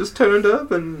buses, and they just turned up,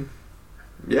 and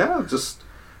just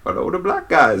an older black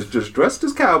guys just dressed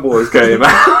as cowboys came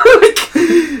out,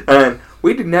 and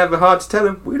we didn't have the heart to tell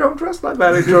him we don't dress like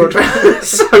that in Georgia.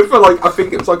 So for like, I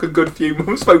think it was like a good few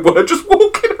months they were just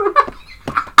walking around.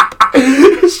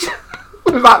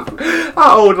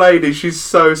 that old lady, she's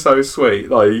so sweet.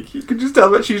 Like you can just tell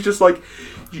that she's just like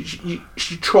she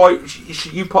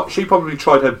probably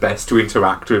tried her best to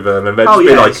interact with them, and then just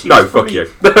be like, no, fuck you.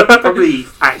 Probably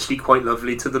actually quite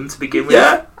lovely to them to begin with.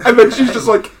 Yeah, and then she's just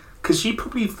like, because she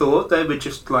probably thought they were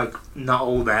just like not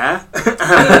all there.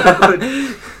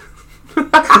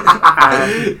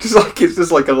 It's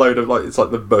just like a load of like, it's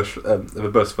like the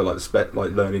bus for like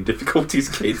learning difficulties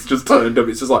kids just turned up.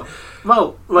 It's just like,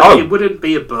 it wouldn't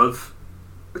be above.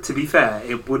 To be fair,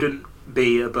 it wouldn't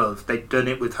be above. They'd done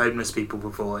it with homeless people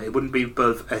before. It wouldn't be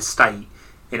above a state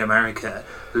in America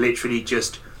literally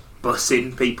just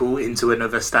busing people into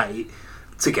another state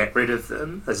to get rid of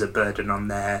them as a burden on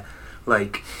their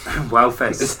like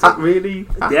welfare system. Is that really?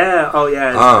 Yeah. Oh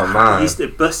yeah. Oh man.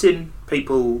 Busing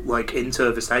people like into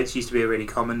other states used to be a really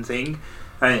common thing.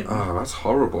 That's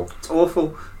horrible. It's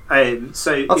awful.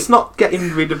 So that's not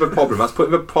getting rid of a problem. That's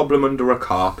putting a problem under a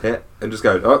carpet and just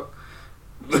going,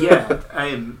 yeah.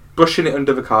 Brushing it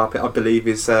under the carpet, I believe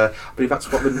that's what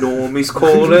the normies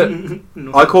call it.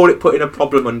 I call it putting a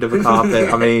problem under the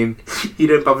carpet. I mean, you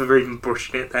don't bother even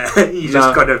brushing it there. You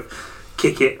just kind of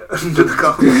kick it under the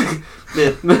carpet.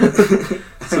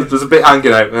 So there's a bit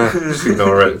hanging out there. Just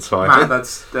ignore it. It's fine. Man,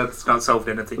 that's not solved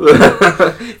anything.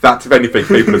 That, if anything,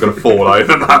 people are going to fall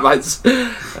over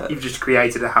that. You've just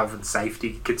created a health and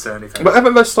safety concern. But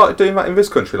haven't they started doing that in this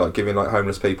country, like giving like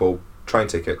homeless people train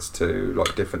tickets to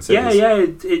like different cities? Yeah.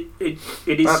 It is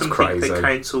that's something crazy. that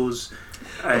councils.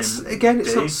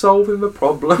 It's not solving the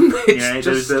problem. There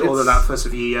was all of that fuss a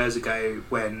few years ago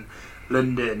when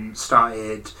London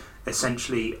started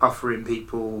essentially offering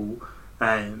people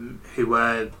who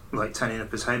were like turning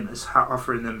up as homeless,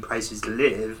 offering them places to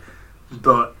live,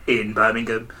 but in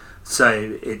Birmingham.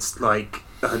 So it's like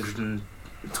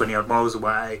 120 odd miles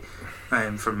away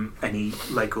from any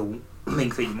local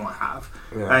link that you might have.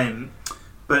 Yeah.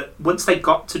 But once they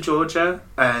got to Georgia,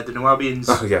 the Nuwaubians...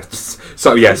 Oh, yeah.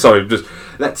 So, yeah, sorry.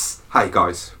 Hey,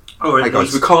 guys. Hey,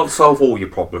 guys, we can't solve all your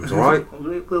problems, alright?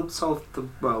 We'll solve the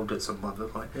world at some other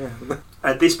point. Yeah.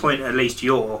 At this point, at least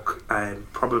York,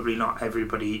 probably not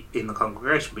everybody in the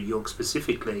congregation, but York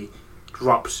specifically,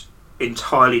 dropped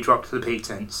entirely dropped the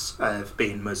pretense of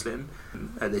being Muslim.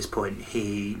 At this point,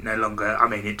 he no longer... I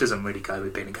mean, it doesn't really go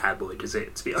with being a cowboy, does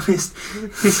it, to be honest?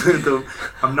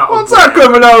 I'm not... What's that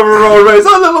coming over all race?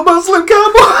 I love a Muslim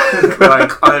cowboy!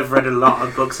 Like, I've read a lot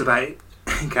of books about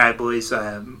cowboys.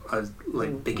 I was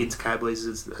like big into cowboys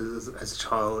as a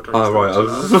child. Oh, right. I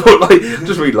was like,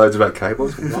 just read loads about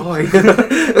cowboys. Why?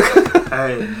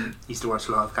 Used to watch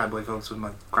a lot of cowboy films with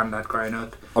my granddad growing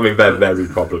up. I mean, they're very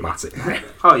problematic.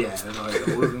 Oh, yeah. Like,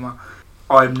 all of them are.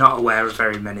 I'm not aware of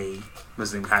very many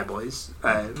Muslim cowboys.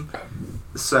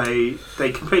 So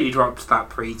they completely dropped that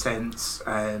pretense.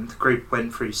 The group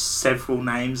went through several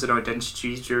names and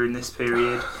identities during this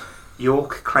period.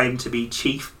 York claimed to be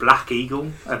Chief Black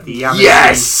Eagle of the Yamasee.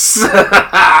 Yes!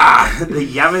 The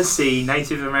Yamasee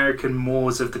Native American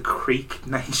Moors of the Creek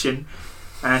Nation.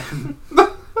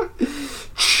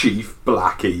 Chief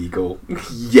Black Eagle.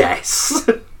 Yes!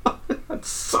 That's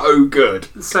so good.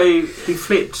 So he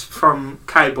flipped from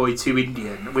cowboy to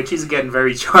Indian, which is again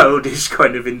very childish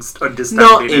kind of understanding.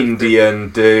 Not Indian,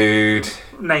 dude.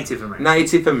 Native American.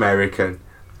 Native American.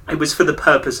 It was for the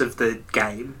purpose of the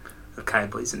game of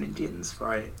cowboys and Indians,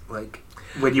 right? Like,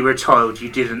 when you were a child, you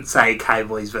didn't say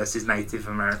cowboys versus Native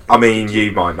Americans. I mean,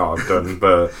 you might not have done,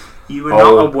 but... You were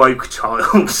not a woke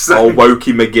child, so... Old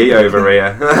Wokey McGee over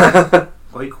here.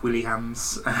 Woke Willy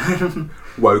Hands.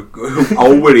 Woke...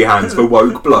 Old Willy Hands for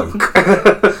woke bloke.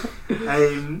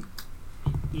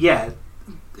 Yeah,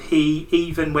 he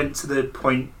even went to the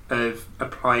point of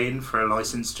applying for a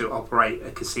license to operate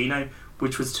a casino,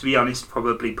 which was, to be honest,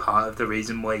 probably part of the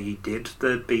reason why he did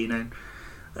the being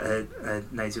a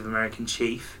Native American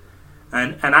chief.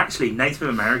 And actually, Native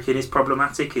American is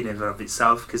problematic in and of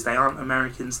itself because they aren't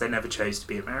Americans. They never chose to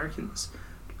be Americans.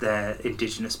 They're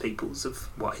indigenous peoples of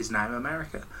what is now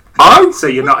America. Oh! So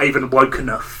you're not even woke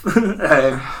enough.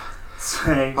 I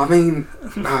mean...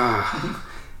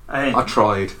 I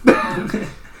tried.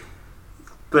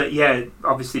 But yeah,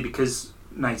 obviously because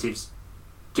natives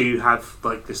do have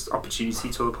like this opportunity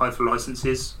to apply for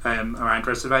licenses around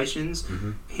reservations,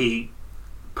 he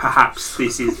perhaps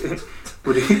this is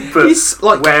but he's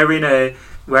like wearing a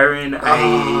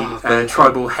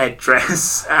tribal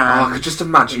headdress. I could just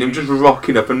imagine him just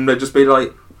rocking up and they'd just be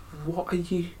like, "What are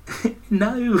you?"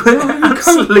 No,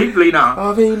 absolutely not.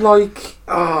 I mean, like,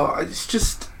 it's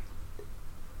just.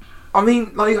 I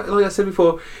mean, like I said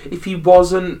before, if he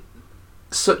wasn't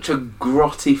such a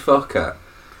grotty fucker,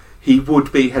 he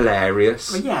would be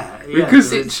hilarious. Well, yeah,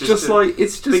 because it's just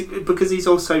because he's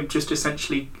also just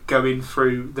essentially going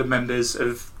through the members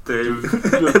of the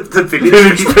the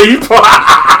village people.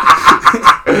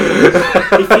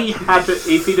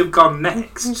 if he'd have gone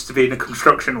next to being a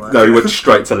construction worker, no, he went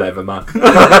straight to Leatherman.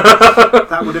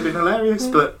 That would have been hilarious,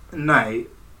 but no.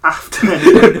 After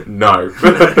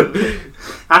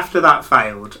that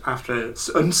failed,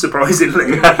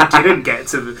 unsurprisingly, he didn't get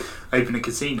to open a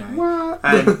casino.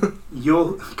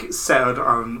 York settled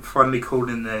on finally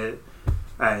calling the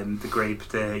group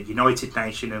the United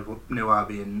Nation of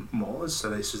Nuwaubian Moors.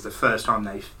 So this was the first time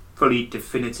they fully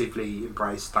definitively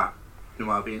embraced that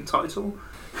Nuwaubian title.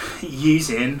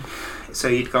 So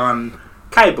he'd gone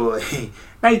cowboy,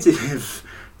 native,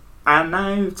 and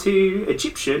now to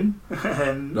Egyptian.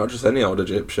 Not just any old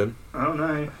Egyptian. Oh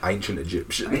no. Ancient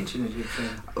Egyptian.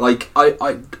 Like,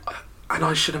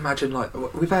 I should imagine, like,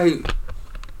 without,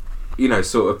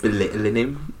 sort of belittling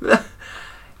him,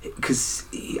 because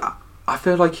I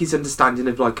feel like his understanding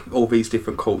of, like, all these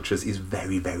different cultures is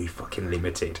very, very fucking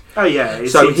limited. Oh yeah.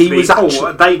 So he was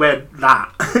actually... they wear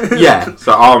that. Yeah,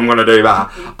 so I'm going to do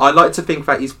that. I like to think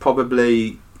that he's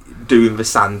probably doing the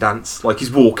sand dance, like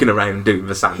he's walking around doing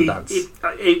the sand dance.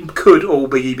 It could all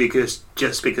be because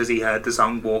he heard the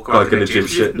song "Walk Like an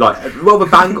Egyptian."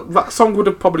 That song would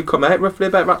have probably come out roughly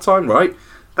about that time, right?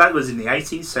 That was in the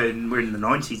 80s, so we're in the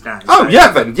 90s now. Oh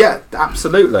yeah, then yeah,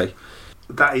 absolutely.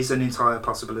 That is an entire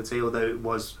possibility. Although it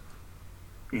was,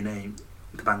 the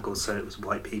band also it was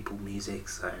white people music,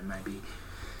 so maybe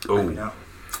not.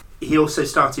 He also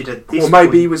started at this. Or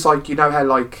maybe he was like, how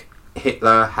like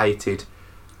Hitler hated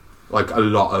like a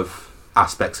lot of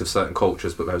aspects of certain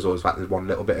cultures, but there was always that one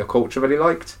little bit of culture that he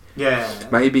liked. Yeah.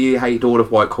 Maybe he hated all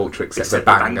of white culture except the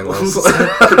Bangles.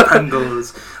 The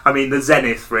Bangles. I mean, the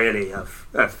zenith, really, of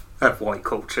white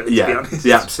culture, to be honest.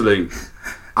 The absolute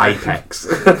apex.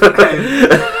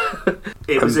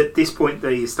 It was at this point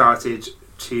that he started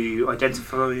to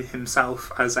identify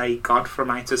himself as a god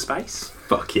from outer space.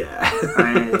 Fuck yeah.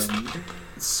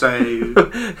 So...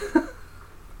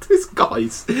 This guy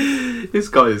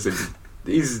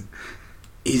is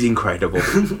he's incredible.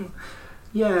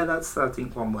 Yeah, that's I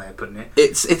think one way of putting it.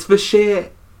 It's the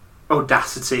sheer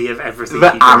audacity of everything.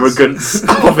 The arrogance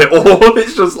of it all.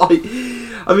 It's just like,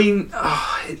 I mean,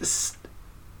 it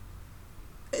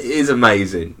is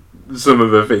amazing. Some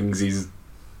of the things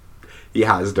he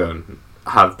has done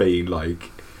have been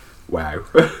like, wow.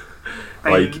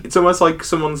 Like, it's almost like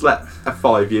someone's let a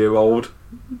 5-year-old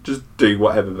just do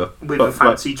whatever the with a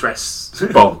fancy dress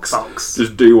box.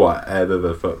 Just do whatever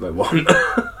the fuck they want.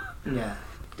 Yeah.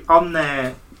 On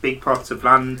their big plot of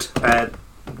land,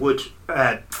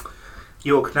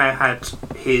 York now had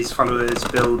his followers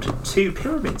build 2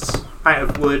 pyramids out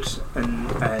of wood and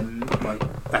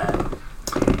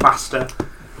plaster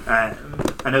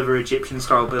and other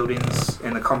Egyptian-style buildings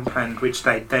in the compound, which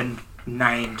they then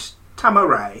named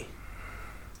Tamaray.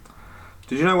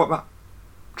 Did you know what that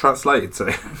translated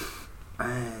to?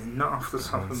 Not off the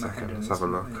top of my head. Let's have a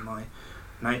look. In my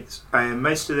notes.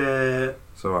 Most of the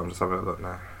I'm just having a look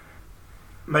now.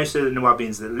 Most of the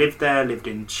Nuwaubians that lived there lived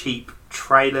in cheap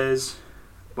trailers,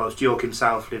 whilst York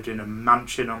himself lived in a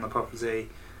mansion on the property.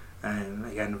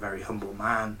 Again, a very humble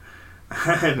man.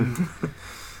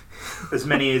 As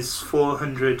many as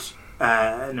 400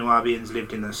 Nuwaubians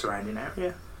lived in the surrounding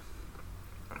area.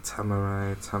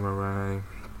 Tamaray.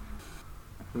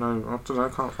 No, I don't know, I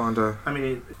can't find a...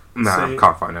 I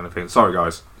can't find anything. Sorry,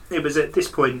 guys. It was at this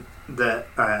point that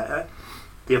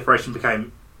the operation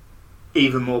became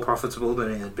even more profitable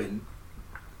than it had been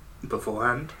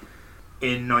beforehand.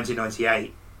 In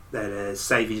 1998, they had a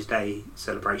Saviour's Day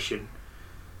celebration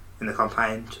in the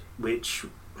compound, which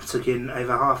took in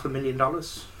over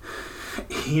 $500,000.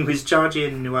 He was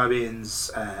charging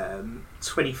Nuwaubians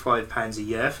 £25 a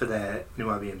year for their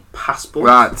Nuwaubian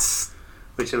passports,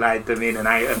 which allowed them in and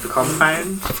out of the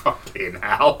compound. Fucking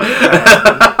hell.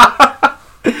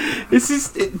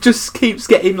 It just keeps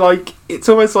getting like, it's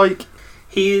almost like...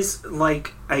 He is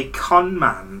like a con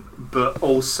man, but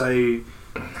also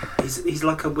he's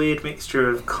like a weird mixture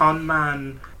of con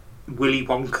man, Willy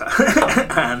Wonka,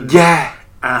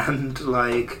 and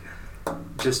like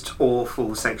just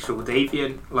awful sexual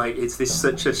deviant. Like, it's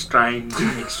such a strange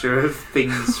mixture of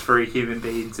things for a human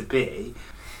being to be.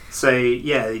 So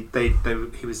yeah, he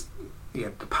was. He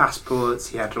had the passports.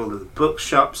 He had all of the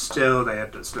bookshops still. They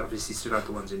had obviously still had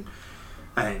the ones in.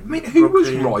 Who was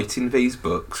writing these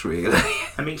books, really?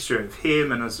 A mixture of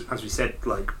him and, as we said,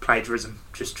 like plagiarism,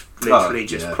 just literally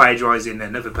plagiarising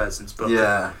another person's book,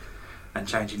 and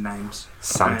changing names.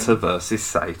 Santa versus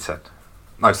Satan.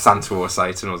 No, Santa or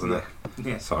Satan, wasn't it?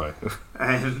 Yeah. Sorry.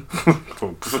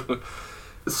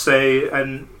 So,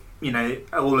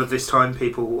 all of this time,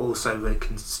 people also were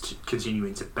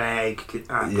continuing to beg,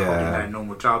 holding their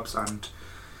normal jobs, and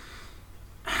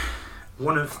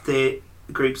one of the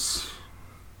group's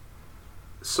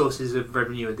sources of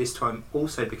revenue at this time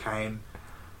also became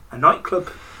a nightclub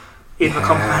in the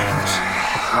compound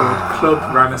called Club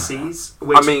Ramesses,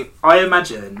 which I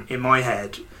imagine in my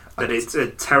head that it's a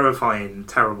terrifying,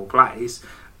 terrible place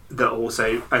that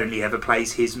also only ever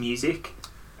plays his music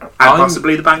and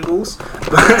possibly the Bangles.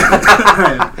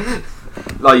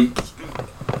 Like,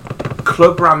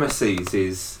 Club Ramesses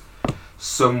is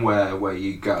somewhere where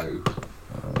you go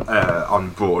on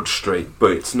Broad Street,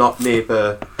 but it's not near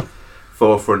the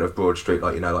forefront of Broad Street,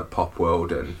 like, like Pop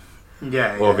World and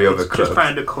all the other clubs. Just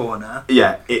round a corner.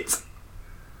 Yeah, it's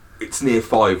near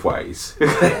Five Ways,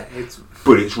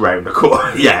 but it's round the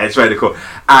corner. Yeah, it's round the corner,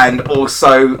 and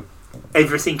also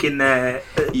everything in there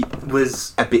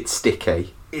was a bit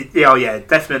sticky.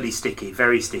 Definitely sticky,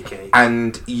 very sticky.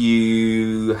 And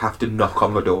you have to knock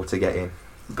on the door to get in.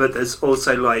 But there's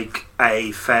also like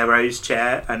a pharaoh's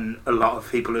chair, and a lot of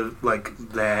people have like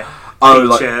their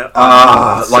picture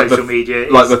on social media,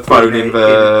 like the throne in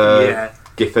the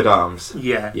Gifford Arms. And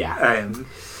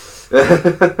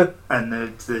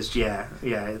there's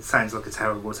it sounds like a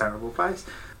terrible, terrible place.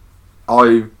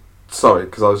 Sorry,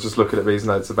 because I was just looking at these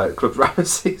notes about Club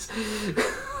Ramesses.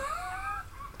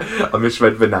 I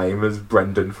misread the name as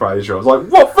Brendan Fraser. I was like,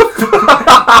 what the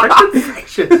Brendan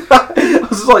Fraser? I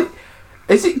was like,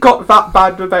 has it got that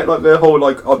bad about like the whole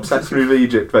like obsession with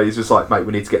Egypt where he's just like, mate,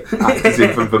 we need to get actors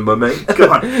in from the Mummy?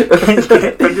 Come on,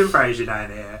 get Brendan Fraser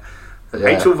down here.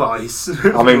 Rachel Weisz.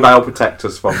 They'll protect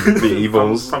us from the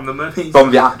evils. From the mummies.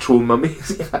 From the actual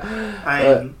mummies.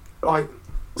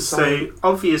 So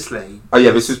obviously...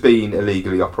 this has been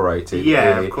illegally operated.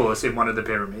 Yeah, of course, in one of the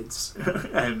pyramids.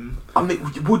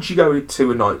 Would you go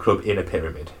to a nightclub in a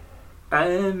pyramid?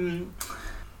 I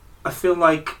feel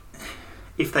like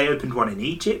if they opened one in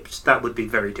Egypt, that would be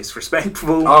very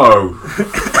disrespectful. Oh.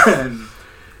 Do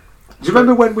you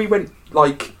remember when we went,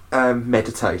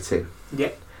 meditating?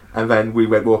 Yeah. And then we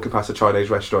went walking past a Chinese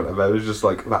restaurant and there was just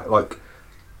that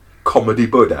comedy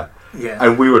Buddha. Yeah.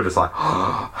 And we were just like,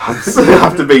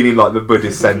 after being in like the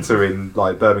Buddhist centre in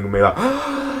like Birmingham, we were like,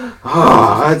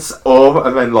 that's awful.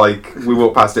 And then like we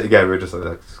walked past it again, we were just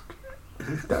like,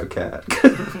 don't care.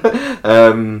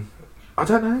 I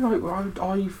don't know. Like,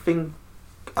 I think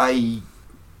a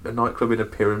nightclub in a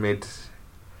pyramid,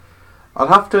 I'd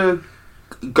have to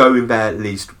go in there at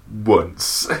least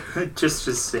once. Just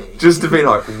to see. Just to be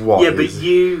like, what? Yeah, but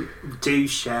you do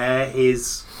share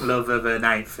his love of an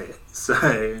outfit,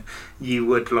 so you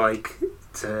would like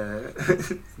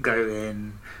to go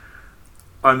in.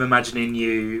 I'm imagining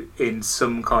you in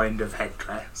some kind of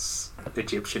headdress,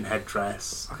 Egyptian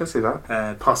headdress. I can see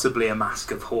that. Possibly a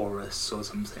mask of Horus or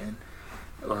something,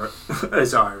 or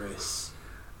Osiris.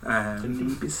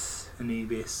 Anubis,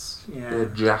 yeah. The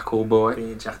jackal boy.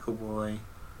 Be a jackal boy.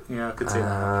 Yeah, I could see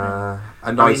that.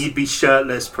 And I mean, you'd be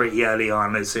shirtless pretty early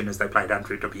on as soon as they played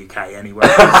Andrew WK anyway.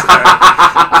 So.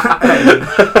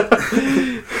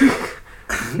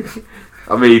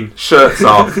 I mean, shirts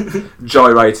off,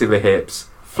 gyrating the hips,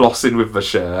 flossing with the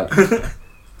shirt.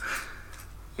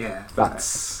 Yeah.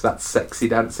 That's sexy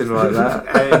dancing like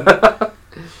that.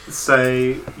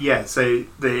 So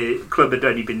the club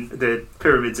the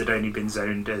pyramids had only been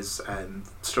zoned as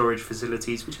storage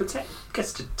facilities, which I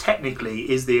guess technically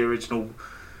is the original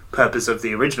purpose of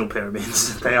the original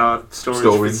pyramids. They are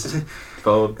storage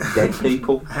for dead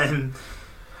people.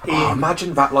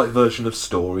 Imagine that like version of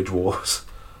Storage Wars.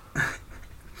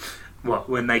 What,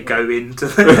 when they go into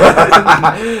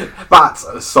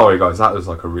sorry guys, that was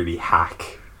like a really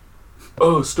hack.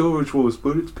 Oh, Storage Wars,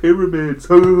 but it's pyramids.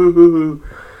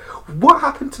 What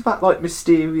happened to that like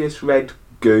mysterious red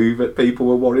goo that people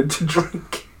were wanting to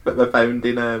drink that they found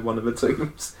in one of the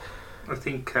tombs? I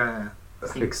think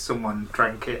someone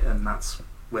drank it, and that's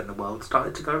when the world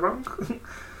started to go wrong.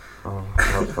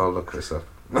 I'll look this up.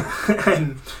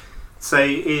 So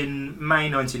in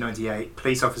May 1998,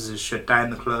 police officers shut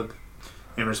down the club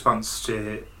in response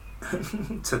to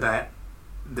that.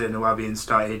 The Nuwaubians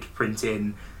started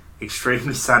printing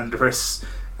extremely slanderous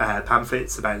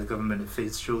pamphlets about the government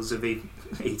officials of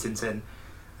Eatonton.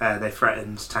 They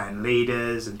threatened town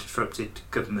leaders and disrupted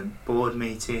government board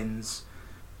meetings.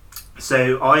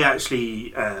 So I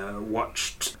actually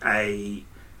watched a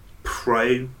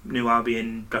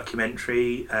pro-Nuwaubian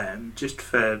documentary just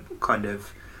for kind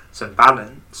of some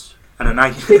balance. And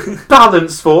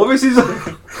balance for this is.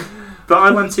 But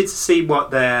I wanted to see what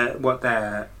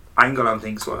their angle on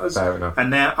things was. Fair enough.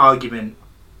 And their argument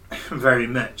very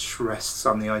much rests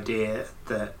on the idea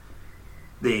that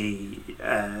the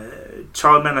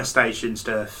child molestation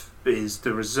stuff is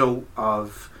the result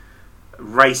of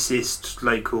racist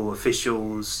local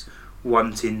officials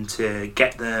wanting to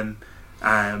get them,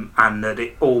 and that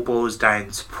it all boils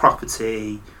down to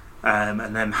property,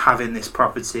 and them having this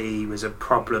property was a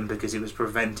problem because it was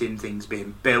preventing things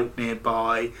being built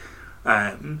nearby,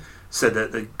 so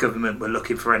that the government were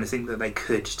looking for anything that they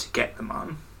could to get them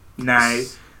on. Now,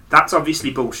 that's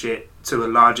obviously bullshit to a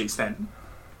large extent,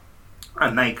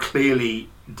 and they clearly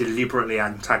deliberately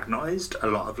antagonised a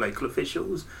lot of local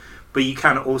officials, but you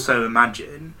can also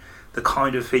imagine the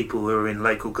kind of people who are in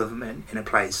local government in a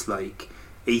place like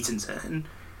Eatonton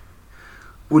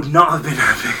would not have been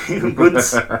happy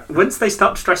once they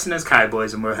stopped dressing as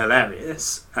cowboys and were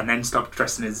hilarious, and then stopped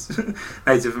dressing as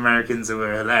Native Americans and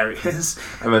were hilarious,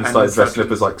 and then started dressing up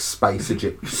as like Space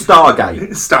Egypt, Stargate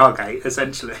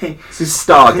essentially. This is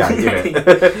Stargate, isn't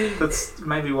it? That's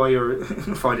maybe why you're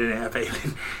finding it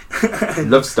appealing.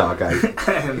 Love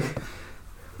Stargate.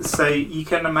 So you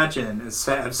can imagine a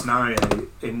set of scenario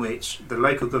in which the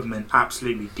local government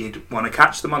absolutely did want to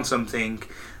catch them on something.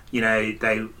 You know,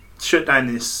 they shut down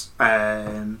this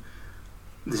nightclub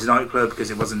because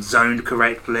it wasn't zoned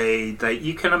correctly.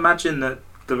 You can imagine that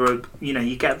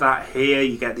you get that here.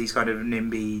 You get these kind of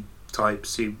NIMBY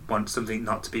types who want something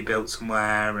not to be built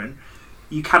somewhere, and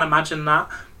you can imagine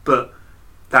that. But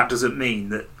that doesn't mean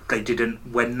that they didn't,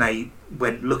 when they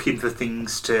went looking for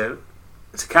things to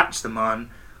catch them on,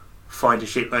 find a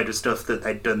shitload of stuff that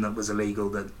they'd done that was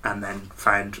illegal, and then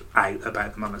found out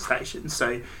about the molestation.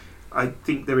 So I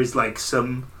think there is like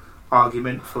some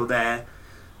argument from their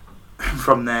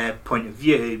point of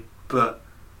view, but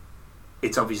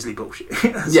it's obviously bullshit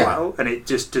as well, and it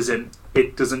just doesn't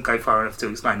go far enough to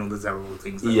explain all the terrible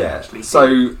things that they actually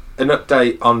do. An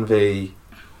update on the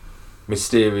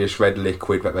mysterious red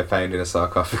liquid that they found in a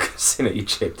sarcophagus in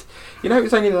Egypt. You know, it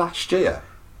was only last year.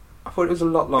 I thought it was a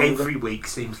lot longer. Every week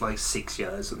seems like 6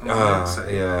 years at the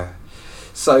moment. Yeah.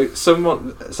 So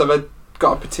they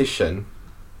got a petition.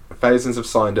 Thousands have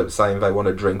signed up saying they want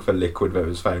to drink the liquid that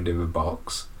was found in the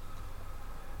box.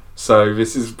 So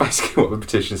this is basically what the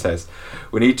petition says.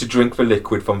 We need to drink the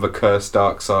liquid from the cursed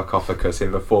dark sarcophagus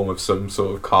in the form of some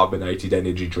sort of carbonated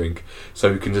energy drink,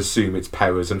 so we can assume its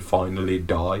powers and finally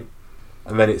die.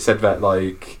 And then it said that,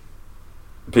 like,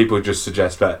 people just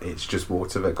suggest that it's just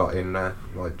water that got in there,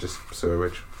 like just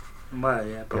sewerage. Well,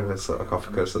 yeah, in the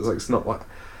sarcophagus. It's like, it's not like...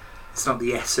 It's not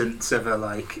the essence of a,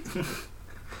 like...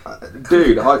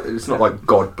 Dude, it's not like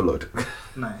God blood.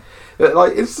 No.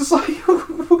 Like, it's just like...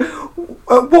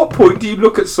 At what point do you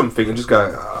look at something and just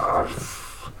go,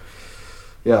 oh,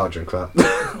 yeah, I'll drink that.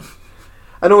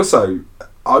 And also,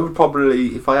 I would probably,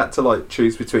 if I had to like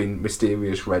choose between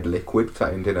mysterious red liquid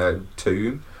found in a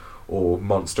tomb or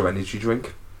Monster energy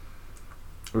drink,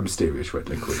 mysterious red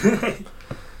liquid.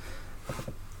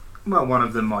 Well, one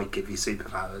of them might give you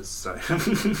superpowers, so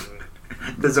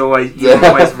there's always you're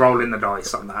always rolling the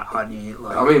dice on that, aren't you?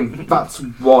 Like, I mean, that's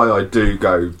why I do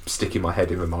go sticking my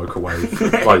head in the microwave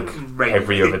like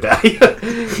every other day.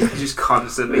 Just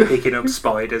constantly picking up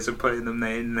spiders and putting them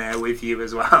in there with you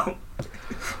as well,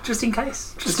 just in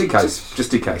case. Just in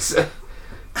case.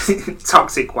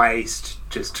 Toxic waste,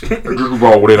 just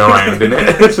rolling around in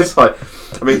it. It's just like,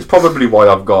 I mean, it's probably why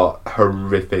I've got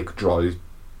horrific dry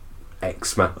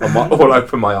eczema all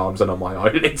over my arms and on my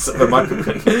eyelids at the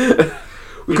moment.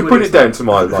 We could put it down to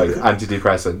my like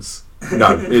antidepressants.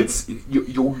 No, it's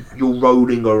you're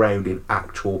rolling around in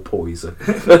actual poison.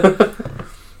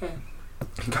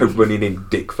 Go running in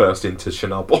dick first into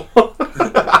Chernobyl.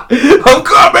 I'm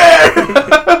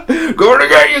coming! Going to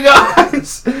get you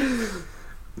guys!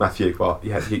 Matthew, what?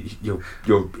 Yeah,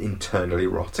 you're internally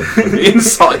rotten from the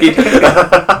inside. You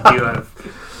have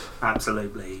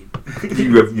absolutely.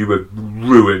 You have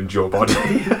ruined your body.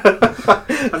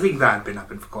 I think that had been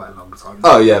happening for quite a long time.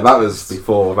 Oh yeah, that was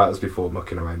before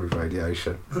mucking around with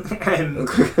radiation.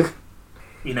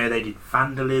 You know, they did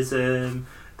vandalism.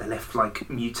 They left like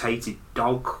mutated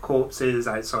dog corpses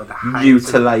outside the house.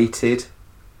 Mutilated.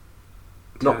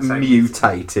 Not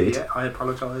mutated. Yeah, I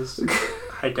apologise.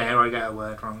 How dare I get a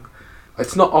word wrong?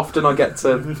 It's not often I get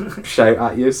to shout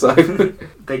at you, so...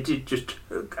 They did just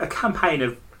a campaign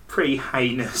of pretty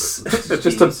heinous abuse.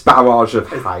 Just a barrage of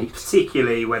hate.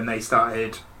 Particularly when they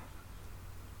started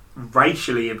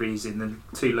racially abusing the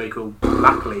two local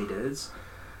black leaders.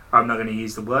 I'm not going to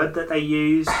use the word that they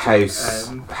used. House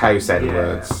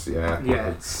N-words, yeah.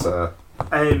 It's,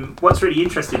 what's really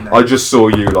interesting though... I just saw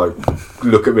you, like,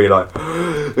 look at me like,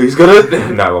 he's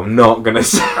gonna... No, I'm not going to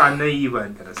say it. I knew you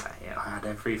weren't going to say it. I had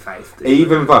every faith.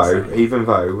 Even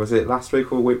though, was it last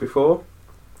week or the week before?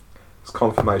 It's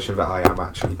confirmation that I am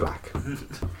actually black.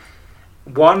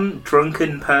 One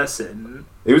drunken person...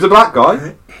 He was a black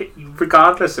guy.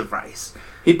 Regardless of race.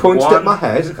 He pointed at my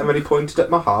head, and then he pointed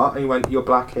at my heart, and he went, you're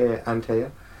black here and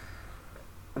here.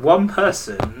 One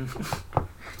person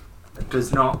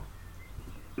does not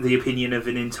the opinion of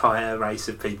an entire race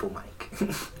of people make.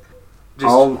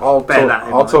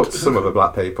 I'll talk to some of the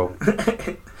black people.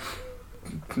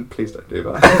 Please don't do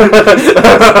that.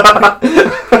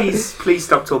 please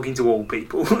stop talking to all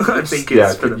people. I think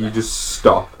it's can you just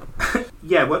stop?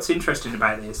 Yeah, what's interesting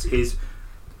about this is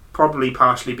probably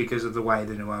partially because of the way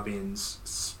the Nuwaubians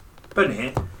spun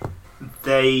it,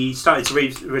 they started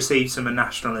to receive some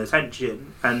national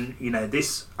attention, and you know,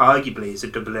 this arguably is a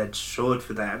double-edged sword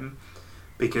for them,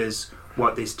 because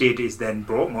what this did is then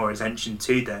brought more attention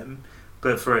to them,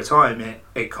 but for a time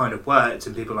it kind of worked,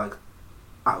 and people like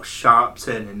Al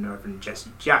Sharpton and Reverend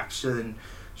Jesse Jackson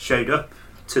showed up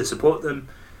to support them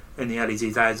in the early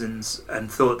 2000s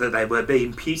and thought that they were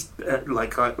being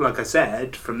like I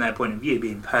said, from their point of view,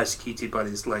 being persecuted by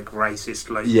this like racist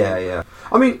local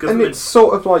I mean, government. And it's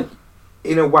sort of like,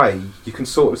 in a way, you can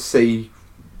sort of see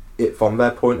it from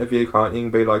their point of view, can't you?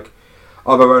 And be like,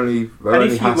 oh, they're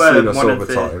only hassling us all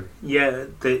the time. Yeah,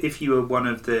 if you were one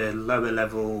of the lower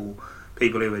level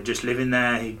people who were just living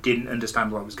there, who didn't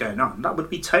understand what was going on, that would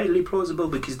be totally plausible,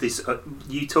 because this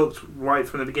you talked right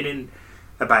from the beginning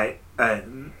about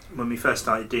when we first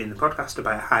started doing the podcast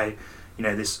about how, you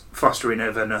know, this fostering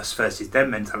of an us versus them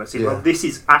mentality. Yeah. Well, this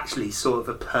is actually sort of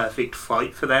a perfect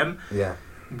fight for them. Yeah.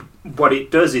 What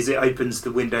it does is it opens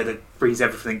the window that brings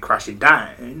everything crashing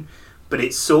down, but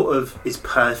it sort of is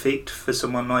perfect for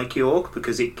someone like York,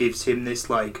 because it gives him this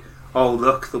like, oh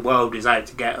look, the world is out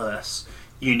to get us.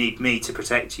 You need me to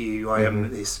protect you. I am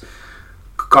this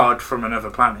god from another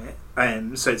planet.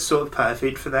 So it's sort of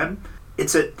perfect for them.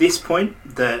 It's at this point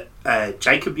that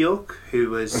Jacob York,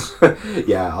 who was...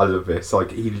 Yeah, I love this.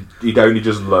 Like, he'd only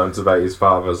just learnt about his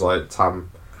father's, like,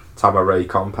 Tamaray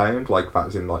compound. Like, that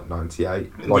was in, like,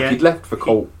 98. Like, he'd left for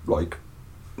Colt, like...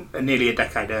 Nearly a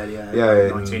decade earlier.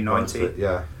 Yeah, 1990.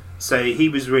 Yeah. So he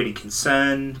was really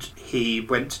concerned. He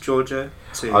went to Georgia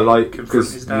to confront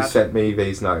his dad. You sent me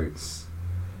these notes.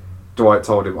 Dwight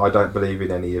told him, "I don't believe in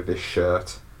any of this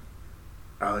shirt."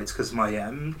 Oh, it's because my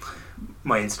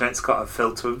internet's got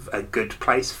a good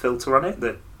place filter on it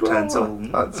that turns all.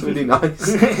 That's really nice.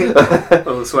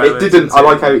 It didn't. I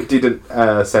like how it didn't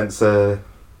censor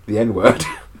the N-word.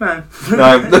 No.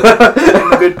 No.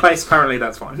 In a good place, apparently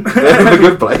that's fine. In a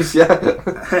good place,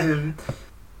 yeah.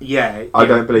 Yeah. I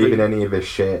don't believe in any of this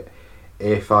shit.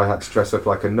 If I had to dress up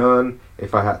like a nun,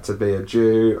 if I had to be a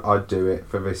Jew, I'd do it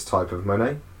for this type of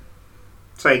money.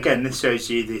 So again, this shows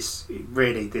you this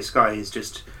guy is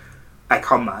just a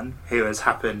con man who has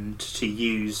happened to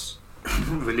use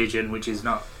religion, which is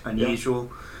not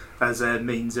unusual, as a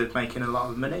means of making a lot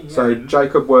of money. So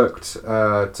Jacob worked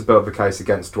to build the case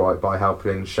against Dwight by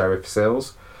helping Sheriff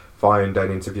Sills find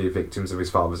and interview victims of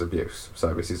his father's abuse.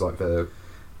 So this is like the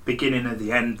beginning of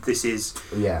the end. This is,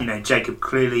 Jacob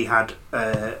clearly had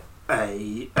a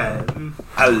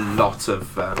lot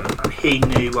of. He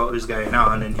knew what was going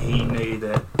on, and he knew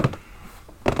that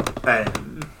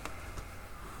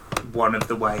one of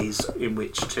the ways in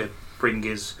which to bring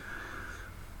his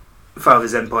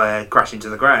father's empire crashing to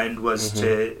the ground was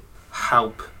to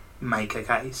help make a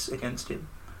case against him.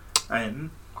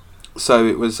 So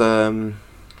it was in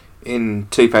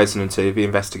 2002, the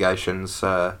investigations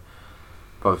by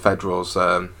the federal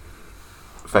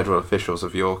officials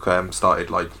of York started.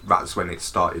 That's when it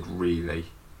started really.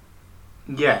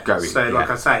 Yeah. Going, so,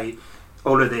 I say,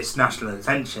 all of this national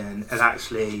attention has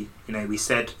actually, we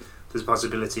said there's a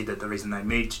possibility that the reason they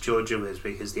moved to Georgia was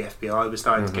because the FBI was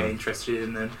starting to get interested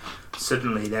in them.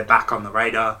 Suddenly they're back on the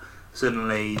radar.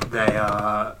 Suddenly they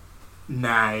are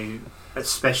now,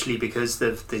 especially because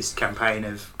of this campaign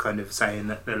of kind of saying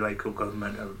that the local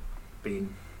government are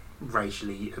being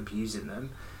racially abusing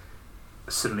them,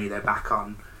 suddenly they're back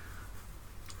on.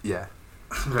 Yeah.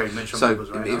 Very much on people's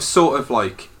radar. It's sort of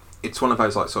like, it's one of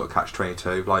those sort of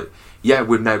catch-22.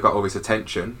 We've now got all this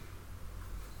attention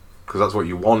because that's what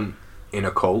you want in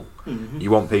a cult.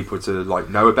 You want people to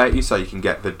know about you so you can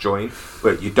get the join,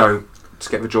 but you don't to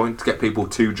get the join to get people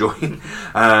to join.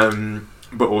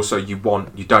 But also you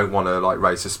don't want to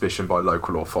raise suspicion by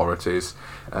local authorities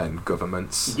and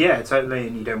governments. Yeah, totally.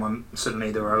 And you don't want,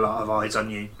 suddenly there are a lot of eyes on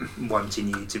you, wanting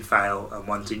you to fail and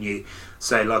wanting you.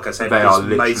 So, like I said, they are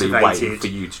literally waiting for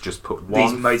you to just put one.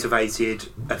 These motivated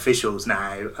officials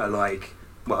now are like,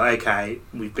 well, okay,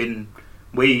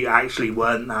 we actually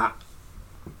weren't that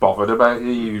bothered about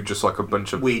you. You just a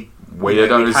bunch of weirdos.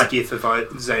 We had you for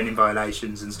zoning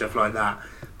violations and stuff like that,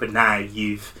 but now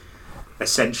you've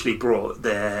essentially brought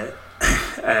the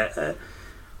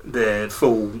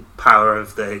full power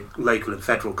of the local and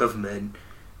federal government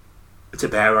to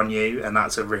bear on you, and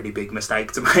that's a really big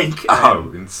mistake to make.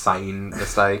 Insane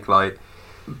mistake!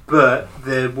 But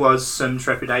there was some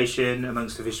trepidation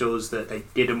amongst officials that they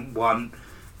didn't want,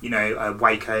 a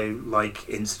Waco-like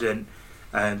incident.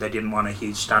 They didn't want a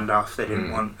huge standoff. They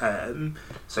didn't want.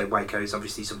 So Waco is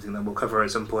obviously something that we'll cover at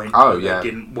some point. They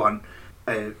didn't want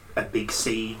a big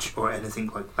siege or anything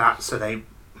like that. So they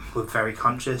were very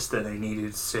conscious that they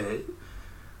needed to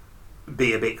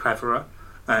be a bit cleverer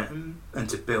and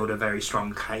to build a very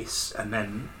strong case. And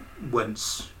then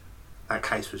once that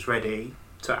case was ready,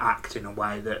 to act in a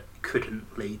way that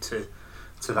couldn't lead to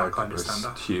that kind of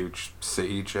standoff. Huge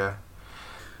siege.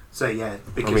 So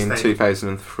because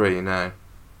 2003 now.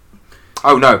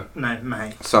 Oh no! No,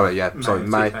 May. Sorry, May.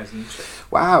 2002.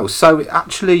 Wow, so it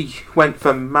actually went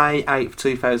from May 8th,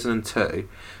 2002.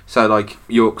 So,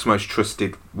 York's most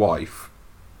trusted wife,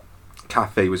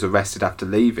 Kathy, was arrested after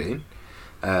leaving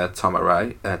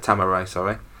Tamaray,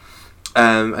 sorry.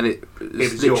 And it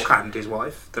was York and his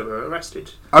wife that were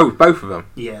arrested. Oh, both of them?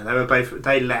 Yeah,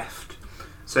 they left.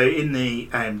 So in the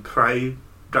Pro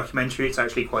documentary, it's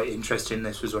actually quite interesting.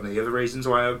 This was one of the other reasons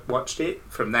why I watched it,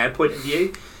 from their point of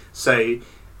view. So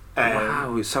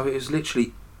wow, so it was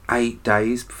literally 8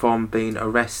 days from being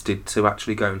arrested to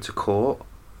actually going to court.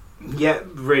 Yeah,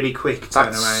 really quick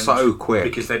turnaround. That's so quick.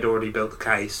 Because they'd already built the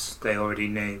case, they already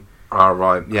knew. Oh,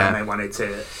 right, yeah. And they wanted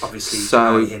to obviously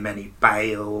deny him any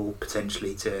bail,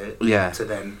 potentially to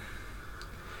then.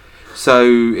 So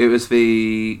it was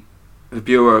the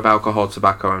Bureau of Alcohol,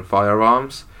 Tobacco and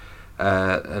Firearms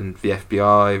and the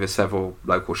FBI, the several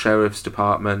local sheriff's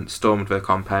departments stormed their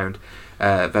compound.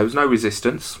 There was no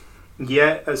resistance.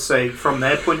 Yeah, so from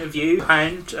their point of view,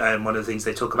 and one of the things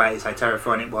they talk about is how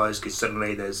terrifying it was, because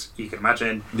suddenly there's, you can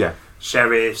imagine,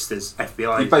 sheriffs, there's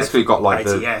FBI, you've basically got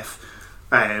ATF,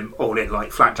 all in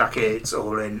flat jackets,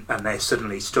 all in, and they're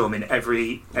suddenly storming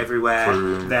everywhere.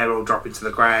 They're all dropping to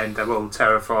the ground. They're all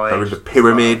terrified. They're in the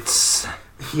pyramids.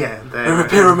 Yeah, there are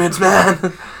pyramids,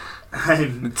 man.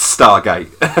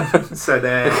 Stargate. So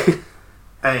they're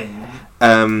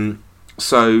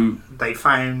so they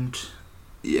found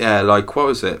what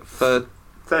was it?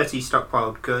 30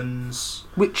 stockpiled guns,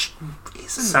 which isn't...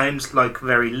 sounds like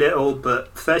very little,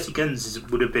 but 30 guns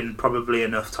would have been probably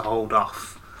enough to hold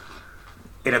off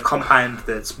in a compound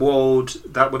that's walled.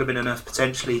 That would have been enough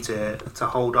potentially to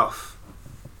hold off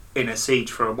in a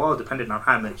siege for a while, depending on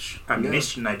how much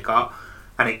ammunition they'd got,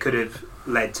 and it could have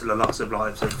led to the loss of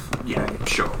lives of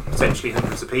potentially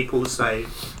hundreds of people. So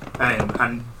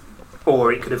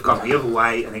or it could have gone the other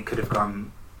way, and it could have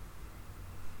gone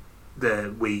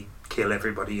we kill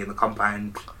everybody in the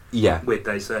compound with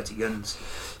those 30 guns.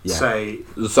 So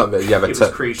something,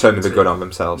 turning the gun on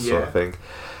themselves, sort of thing.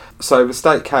 So the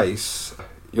state case,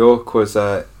 York was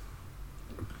in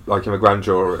the grand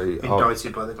jury,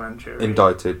 indicted by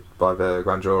the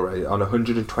grand jury on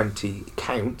 120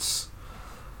 counts,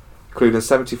 including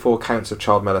 74 counts of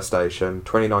child molestation,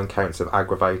 29 counts of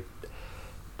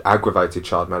aggravated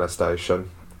child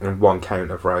molestation, and 1 count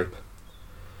of rape.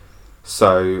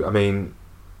 So, I mean,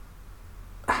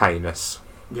 heinous.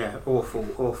 Yeah,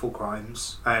 awful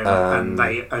crimes. And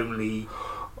they only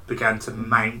began to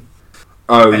mount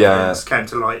evidence came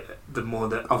to light the more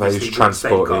that obviously they was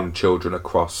transporting children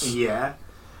across. Yeah,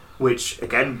 which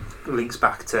again links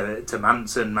back to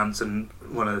Manson. Manson,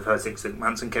 one of the first things that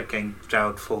Manson kept getting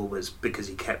jailed for was because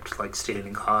he kept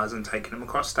stealing cars and taking them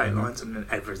across state lines, and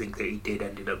everything that he did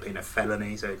ended up being a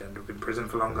felony, so he'd end up in prison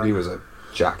for longer. He was a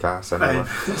jackass anyway.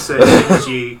 So as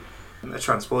you are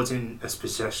transporting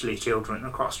especially children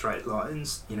across straight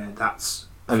lines, that's...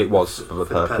 And it was for the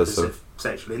purpose of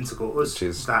sexual intercourse.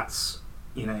 That's,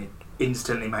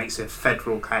 instantly makes a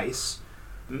federal case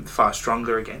far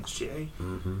stronger against you.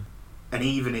 Mm-hmm. And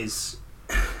even his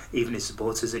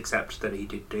supporters accept that he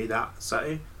did do that.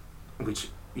 So, which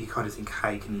you kind of think,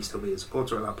 hey, can you still be a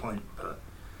supporter at that point? But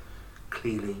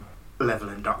clearly, level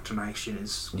indoctrination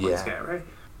is quite scary.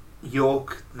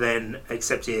 York then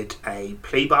accepted a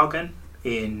plea bargain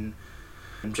in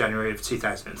January of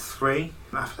 2003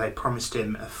 after they promised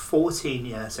him a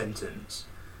 14-year sentence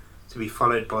to be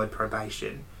followed by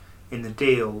probation. In the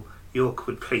deal, York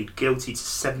would plead guilty to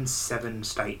 77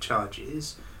 state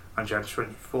charges on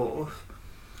January 24th,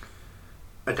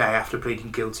 a day after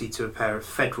pleading guilty to a pair of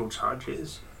federal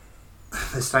charges.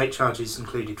 The state charges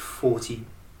included 40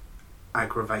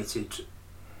 aggravated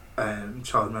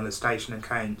child molestation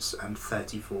accounts and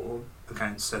 34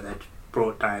 accounts, so they'd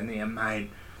brought down the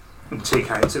amount, and 2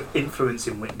 counts of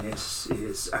influencing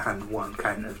witnesses and 1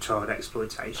 count of child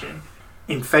exploitation.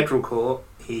 In federal court,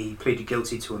 he pleaded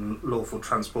guilty to unlawful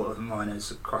transport of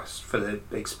minors across for the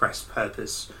express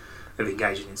purpose of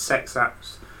engaging in sex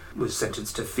acts, was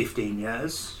sentenced to 15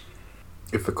 years.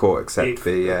 If the court accepted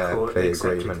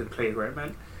the plea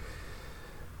agreement.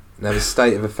 Now, the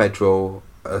state and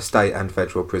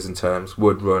federal prison terms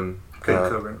would run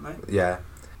concurrently. Yeah.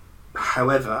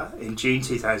 However, in June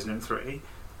 2003,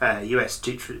 US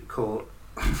District Court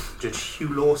Judge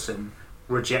Hugh Lawson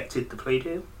rejected the plea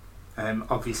deal,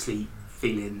 obviously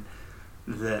feeling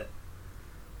that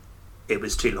it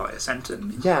was too light a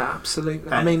sentence. Yeah,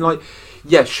 absolutely. I mean,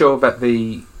 sure that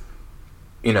the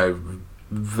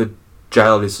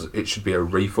jail it should be a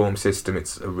reform system,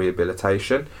 it's a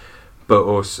rehabilitation, but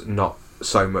also not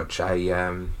so much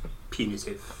a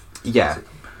punitive. Yeah,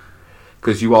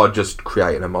 because you are just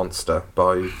creating a monster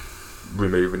by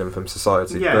removing them from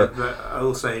society. Yeah, but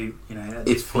also,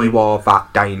 if you are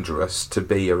that dangerous to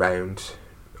be around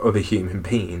other human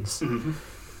beings,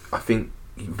 I think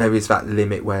there is that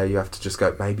limit where you have to just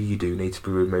go, maybe you do need to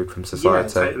be removed from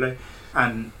society. Yeah, totally.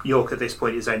 And York at this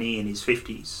point is only in his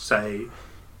 50s, so,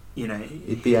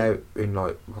 he'd be out in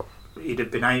what? He'd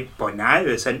have been out by now,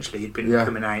 essentially. He'd been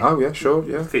coming out. Oh, yeah, sure,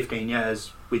 yeah. 15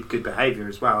 years with good behaviour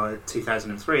as well.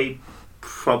 2003,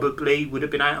 probably would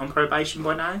have been out on probation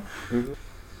by now. Mm-hmm.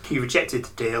 He rejected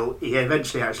the deal. He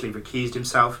eventually actually recused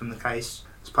himself from the case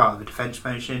as part of a defence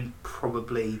motion,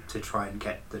 probably to try and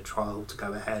get the trial to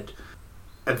go ahead.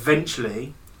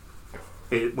 Eventually,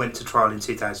 it went to trial in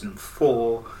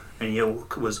 2004, and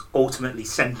York was ultimately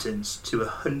sentenced to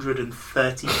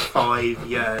 135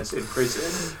 years in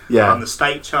prison on the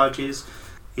state charges.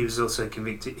 He was also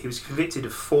convicted. He was convicted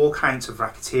of 4 counts of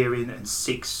racketeering and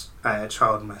 6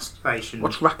 child molestation.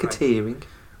 What's racketeering?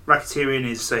 Racketeering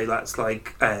is that's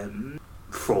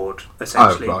fraud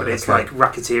essentially, but it's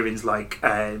racketeering's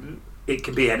it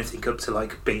can be anything up to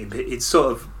being.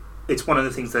 It's one of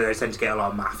the things that they tend to get a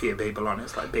lot of mafia people on.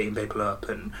 It's beating people up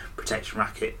and protection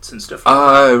rackets and stuff.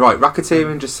 Oh, right.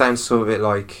 Racketeering just sounds sort of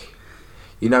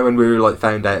You know when we were like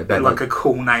found out about like a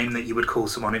cool name that you would call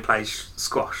someone who plays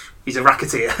squash. He's a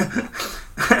racketeer.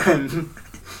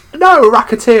 No, a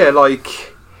racketeer,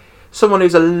 like someone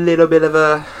who's a little bit of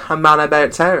a man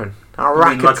about town.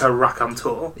 Like a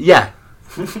raconteur? Yeah.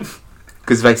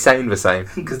 Because they sound the same.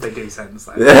 Because they do sound the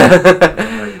same.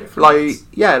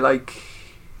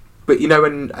 But you know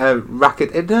when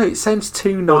it sounds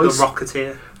too nice. Or The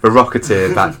Rocketeer. The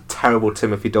Rocketeer, that terrible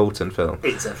Timothy Dalton film.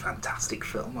 It's a fantastic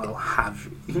film. I'll have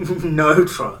no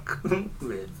truck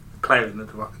with claiming that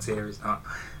The Rocketeer is not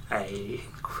a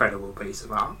incredible piece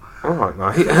of art. Alright,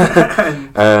 mate.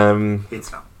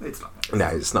 It's not. No,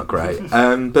 it's not great.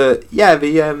 But yeah,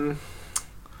 the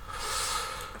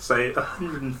So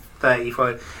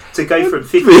 135 to go from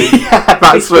 15. Yeah,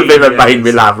 that's what the main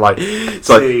we'll have. Like it's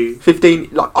like 15.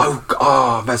 Like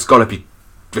there's got to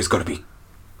be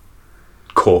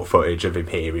court footage of him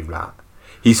hearing that.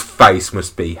 His face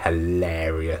must be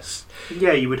hilarious.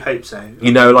 Yeah, you would hope so.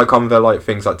 You know, like on the like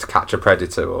things like To Catch a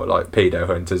Predator or like Pedo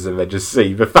Hunters, and they just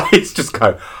see the face just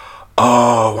go,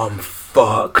 "Oh, I'm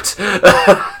fucked."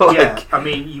 Yeah, I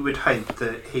mean, you would hope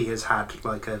that he has had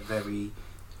like a very.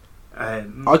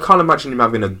 I can't imagine him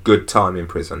having a good time in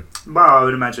prison. Well, I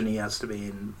would imagine he has to be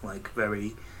in like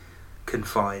very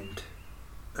confined.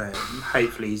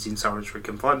 Hopefully, he's in solitary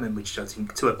confinement, which I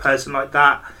think to a person like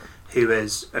that who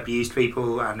has abused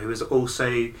people and who has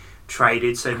also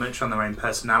traded so much on their own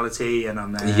personality and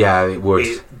on their it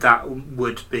would that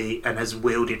would be and has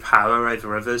wielded power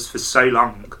over others for so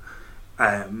long.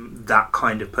 That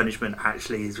kind of punishment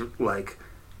actually is like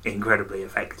incredibly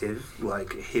effective.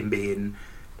 Like him being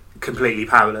completely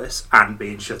powerless and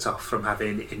being shut off from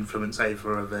having influence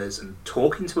over others and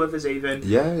talking to others even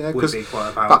would be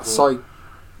quite powerful. That's like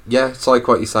it's like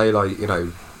what you say, like, you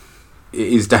know, it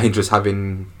is dangerous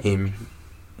having him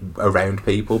around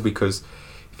people, because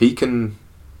if he can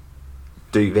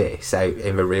do this out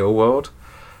in the real world,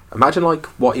 imagine like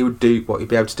what he'd be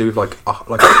able to do with like a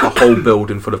whole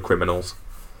building full of criminals.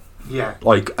 Yeah.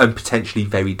 Like, and potentially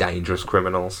very dangerous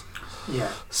criminals.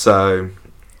 Yeah. So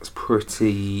it's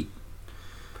pretty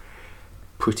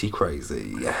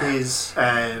crazy. His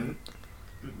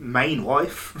main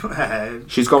wife.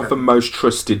 She's gone from most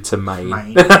trusted to main.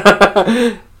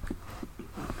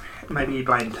 Maybe he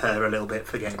blamed her a little bit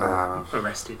for getting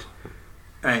arrested.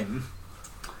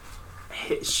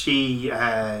 She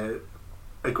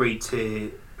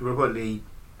reportedly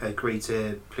agreed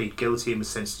to plead guilty and was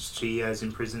sentenced to 2 years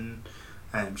in prison.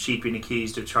 She'd been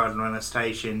accused of child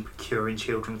molestation, procuring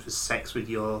children for sex with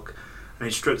York, and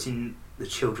instructing the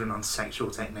children on sexual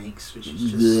techniques, which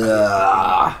is just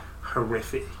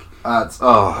horrific.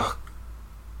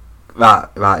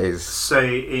 That is. So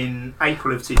in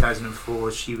April of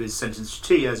 2004, she was sentenced to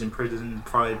 2 years in prison,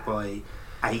 followed by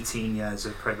 18 years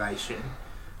of probation.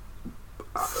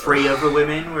 3 other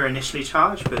women were initially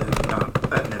charged, but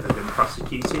have never been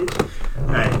prosecuted.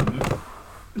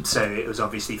 So it was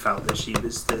obviously felt that she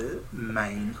was the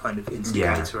main kind of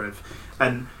instigator of,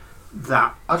 and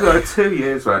that. I don't know, 2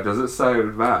 years, where does it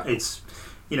sound bad? It's,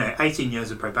 18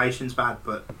 years of probation's bad,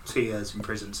 but 2 years in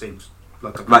prison seems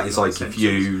like a. That is like if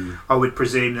you. I would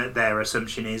presume that their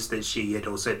assumption is that she had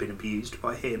also been abused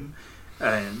by him,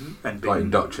 and been like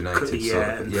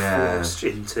indoctrinated, forced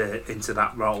into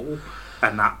that role,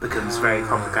 and that becomes very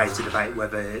complicated about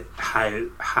whether how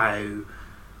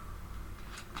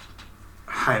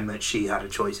much she had a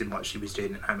choice in what she was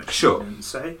doing and how much she didn't.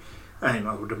 So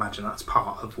I would imagine that's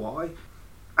part of why.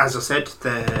 As I said,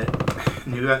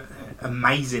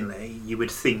 amazingly, you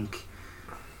would think,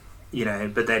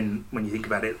 but then when you think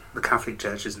about it, the Catholic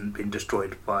Church hasn't been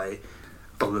destroyed by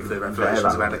all of the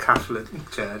revelations about the Catholic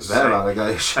Church. Their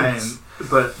allegations.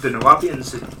 But the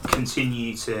Nuwaubians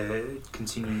continue to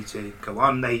go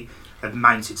on. They have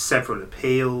mounted several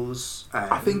appeals.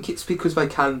 I think it's because they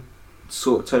can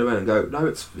sort of turn around and go, no,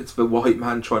 it's the white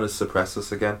man trying to suppress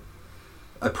us again.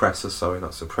 Oppress us, sorry,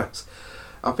 not suppress.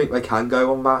 I think they can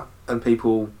go on that, and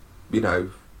people, who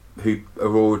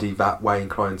are already that way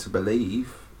inclined to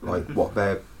believe, like, what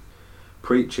they're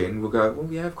preaching, will go,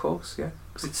 well, yeah, of course, yeah.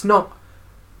 Because it's not,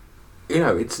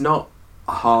 it's not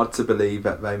hard to believe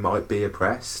that they might be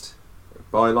oppressed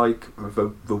by, like,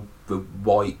 the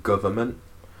white government,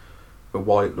 the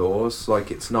white laws. Like,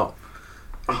 it's not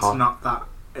hard. Not that.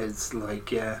 It's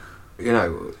like, yeah.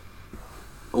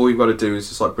 All you've got to do is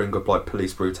just like bring up like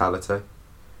police brutality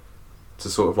to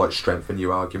sort of like strengthen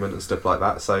your argument and stuff like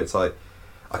that. So it's like,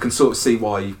 I can sort of see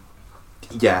why,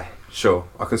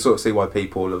 I can sort of see why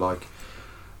people are like,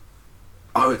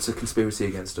 oh, it's a conspiracy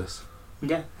against us.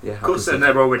 Yeah, of course, and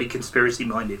they're already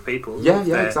conspiracy-minded people. Yeah,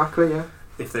 exactly, yeah.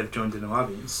 If they've joined the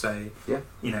Nuwaubians, so,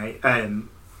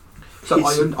 So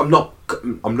I'm not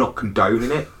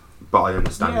condoning it, but I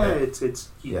understand it.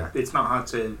 It's not hard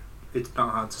to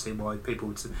see why people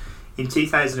would. In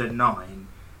 2009,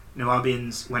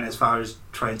 Nuwaubians went as far as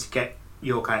trying to get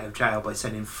York out of jail by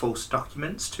sending false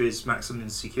documents to his maximum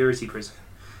security prison.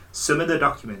 Some of the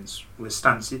documents were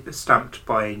stamped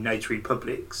by notary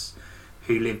publics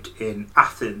who lived in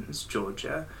Athens,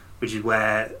 Georgia, which is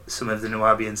where some of the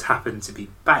Nuwaubians happened to be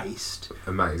based.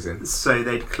 Amazing. So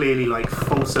they'd clearly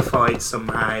falsified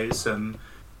somehow some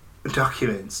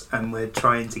documents and were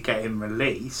trying to get him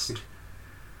released,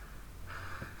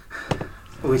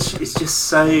 which is just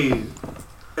so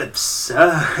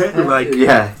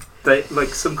absurd. They,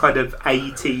 some kind of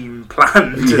A-team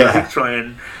plan to try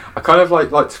and... I kind of like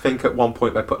to think at one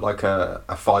point they put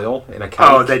a file in a cake.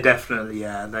 Oh, they definitely,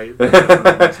 they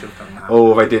definitely must have done that.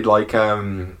 Or they did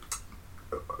that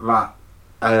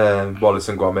Wallace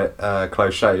and Gromit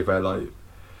close shave where the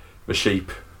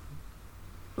sheep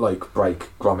break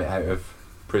Gromit out of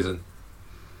prison.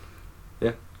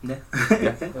 Yeah. Yeah.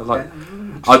 Yeah.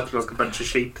 Just a bunch of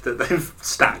sheep that they've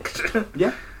stacked.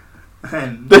 Yeah.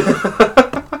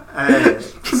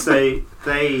 So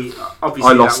they obviously.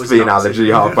 I lost the analogy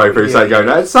halfway through, so going,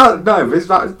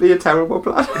 that would be a terrible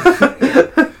plan.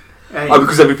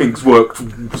 Because everything's worked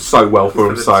so well for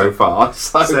them so far.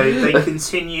 So they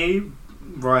continue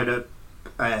right up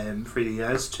through the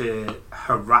years to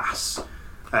harass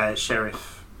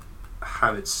Sheriff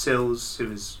Howard Sills, who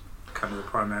was kind of the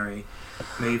primary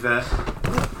mover.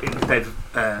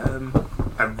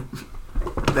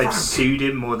 They've sued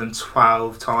him more than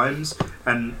 12 times,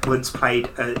 and once placed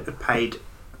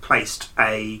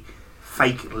a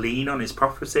fake lien on his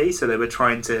property. So they were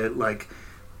trying to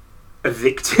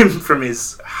evict him from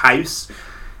his house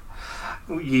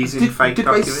using fake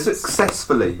documents. Did they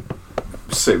successfully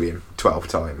sue him 12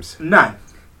 times? No,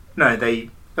 they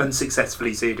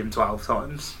unsuccessfully sued him 12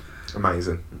 times.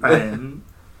 Amazing.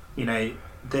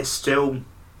 They're still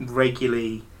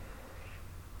regularly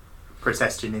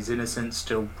protesting his innocence,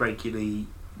 still regularly,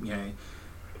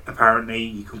 apparently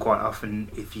you can quite often,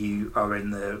 if you are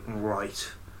in the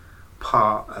right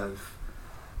part of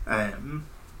the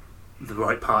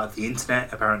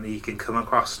internet, apparently you can come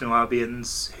across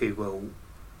Nuwaubians who will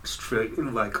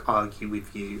argue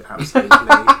with you absolutely.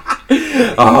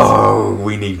 Oh,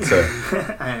 we need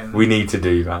to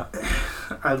do that.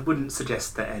 I wouldn't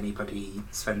suggest that anybody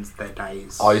spends their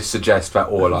days. I suggest that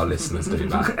all our listeners do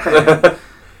that.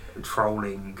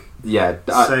 Trolling. Yeah.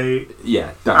 Don't.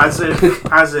 As of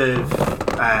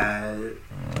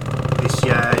this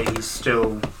year, he's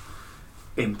still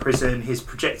in prison. His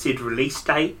projected release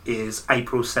date is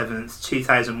April 7th,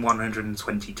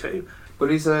 2122. But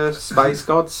he's a space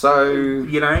god, so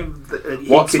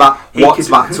what's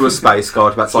that to a space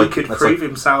god? He could prove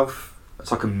himself.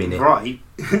 It's like a minute, right?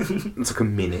 It's like a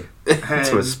minute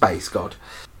to a space god.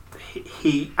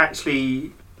 He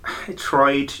actually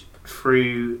tried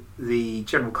through the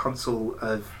General Consul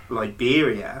of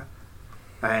Liberia,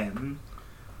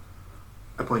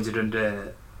 appointed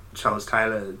under Charles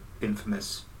Taylor,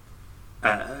 infamous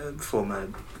former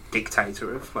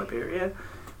dictator of Liberia.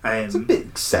 It's a bit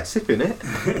excessive, isn't it?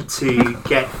 To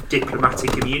get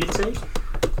diplomatic immunity.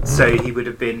 So he would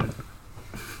have been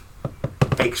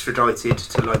extradited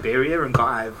to Liberia and got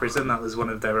out of prison. That was one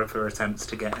of their other attempts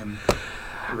to get him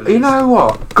released. You know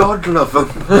what? God love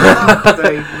them.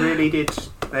 They really did.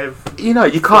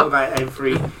 You can't about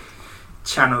every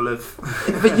channel of.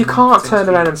 But you can't turn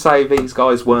around and say these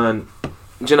guys weren't. Do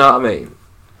you know what I mean?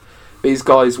 These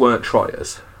guys weren't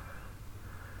triers,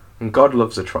 and God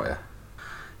loves a trier.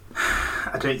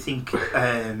 I don't think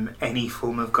any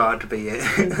form of God, be it,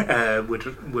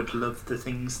 would love the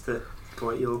things that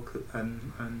Dwight York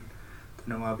and the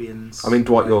Nuwaubians. I mean,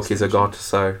 Dwight York is a god,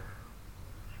 so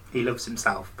he loves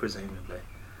himself, presumably.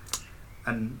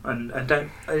 And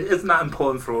don't, isn't that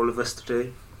important for all of us to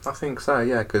do? I think so,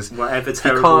 yeah. Because whatever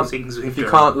terrible things we've done, if you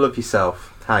can't love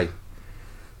yourself, hey,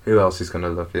 who else is going to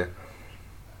love you?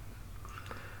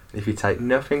 If you take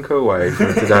nothing away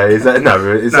from today, is that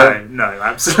no,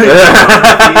 absolutely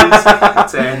not.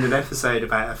 To end an episode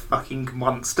about a fucking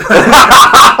monster. No,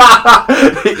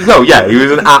 yeah, he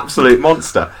was an absolute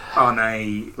monster. On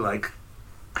a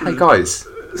hey guys,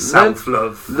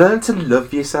 self-love. Learn to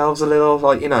love yourselves a little.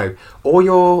 All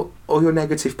your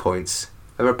negative points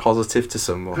are a positive to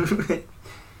someone.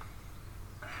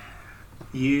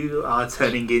 You are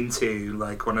turning into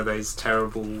one of those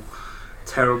terrible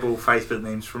Facebook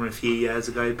memes from a few years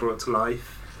ago brought to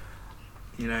life.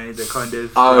 The kind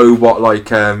of... Oh, what,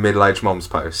 middle-aged moms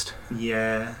post?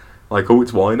 Yeah.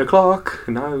 It's wine o'clock.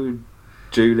 No,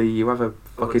 Julie, you have a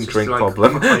fucking drink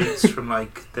problem. Quotes from,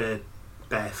 the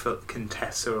barefoot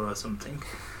Contessa or something.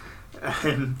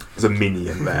 There's a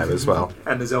minion there as well.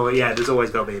 And there's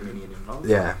always got to be a minion involved.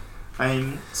 Yeah.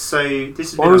 So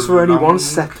this is. Why was there only one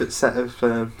separate set of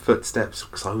footsteps?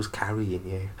 Because I was carrying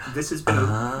you. This has been.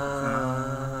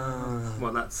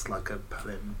 Well, that's like a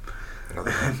poem.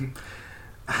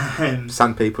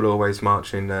 Sand people always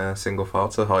march in single file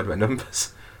to hide their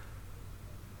numbers.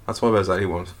 That's why there's only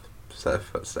one set of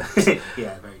footsteps.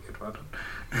 Yeah, very good. Well done.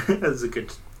 That's a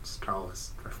good Star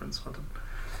Wars reference. Well done.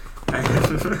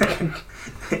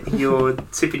 You're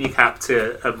tipping your cap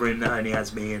to a room that only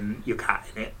has me and your cat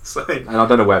in it. So. And I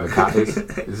don't know where the cat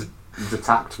is. He's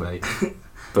attacked me,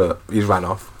 but he's ran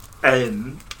off.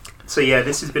 So yeah,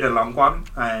 this has been a long one.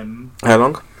 How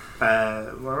long?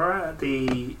 We're at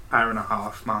the hour and a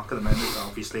half mark at the moment. But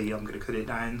obviously, I'm going to cut it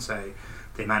down. So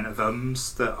the amount of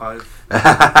that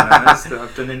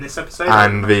I've done in this episode,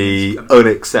 and the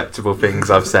unacceptable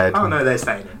things I've said. Oh no, they're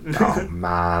staying in. Oh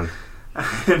man.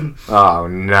 Oh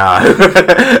no.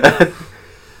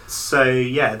 So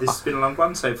yeah, this has been a long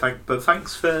one. So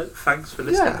thanks for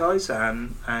listening, guys,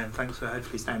 and thanks for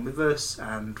hopefully staying with us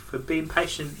and for being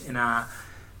patient in our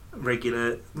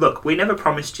regular. Look, we never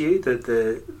promised you that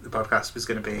the podcast was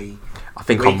going to be. I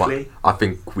think weekly. I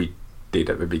think we did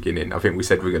at the beginning. I think we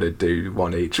said we're going to do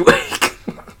one each week.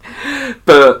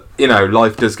 But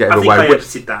life does get in the way. I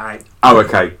edited that out. Oh,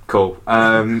 okay, cool.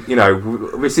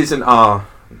 This isn't our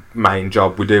main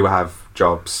job. We do have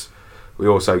jobs. We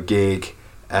also gig.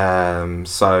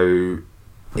 So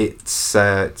it's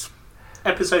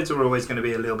episodes are always going to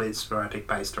be a little bit sporadic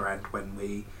based around when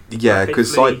we. Yeah,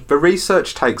 because the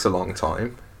research takes a long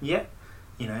time. Yeah,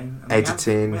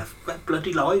 editing. We have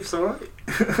bloody lives, all right.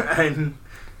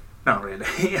 Not really.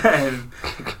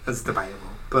 That's debatable.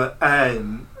 But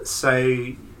so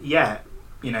yeah,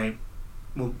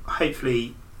 we'll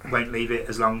hopefully won't leave it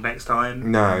as long next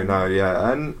time. No,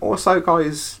 yeah, and also,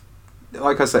 guys,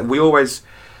 like I said, we always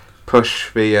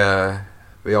push the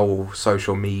old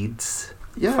social medias.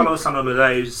 Yeah. Follow us on all of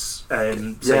those, so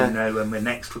you know when we're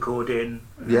next recording.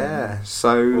 Yeah,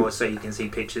 so you can see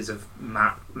pictures of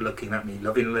Matt looking at me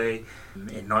lovingly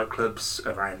in nightclubs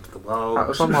around the world. That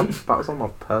was on my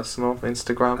personal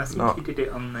Instagram. I think you did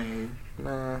it on the.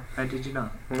 Nah. Oh, did you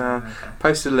not? Nah. Okay.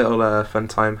 Posted a little fun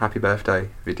time happy birthday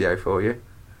video for you.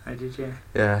 Oh, did you?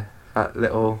 Yeah, that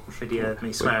little video of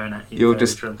me swearing at you. You're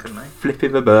just drunkenly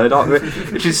flipping the bird, aren't you?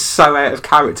 Which is so out of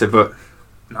character, but.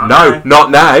 Not now. Not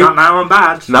now, I'm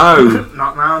bad. No.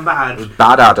 Not now, I'm bad.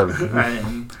 Bad Adam.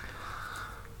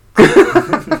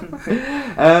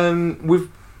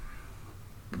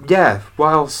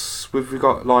 What else have we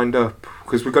got lined up?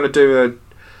 Because we're going to do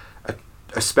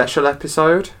a special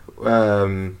episode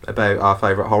about our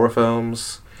favourite horror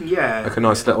films. Yeah. Like a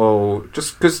nice little...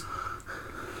 Just because,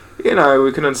 we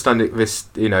can understand this,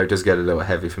 does get a little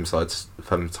heavy from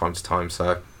time to time,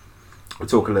 so... We'll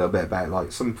talk a little bit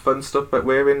about some fun stuff that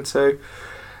we're into.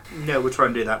 Yeah, we'll try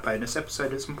and do that bonus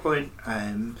episode at some point.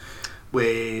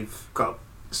 We've got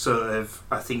I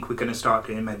think we're going to start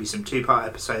doing maybe some 2-part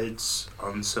episodes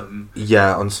on some...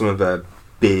 Yeah, on some of the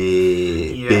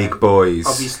big boys.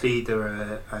 Obviously there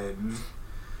are... and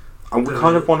we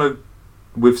kind of want to,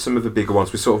 with some of the bigger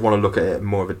ones, we sort of want to look at it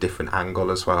more of a different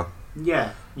angle as well.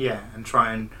 Yeah, and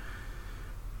try and...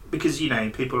 Because,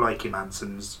 people like your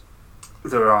Mansons...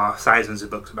 There are thousands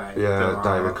of books about it. Yeah,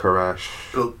 David Koresh.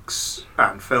 Books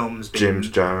and films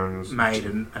James Jones. Made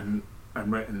and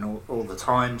written all the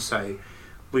time. So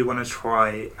we want to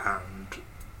try and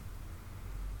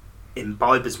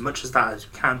imbibe as much as that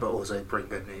as we can, but also bring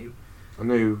a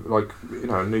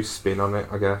new spin on it,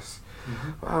 I guess.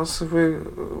 Mm-hmm. What else have we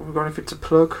got anything to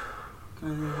plug?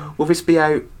 Will this be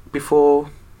out before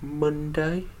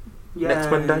Monday? Next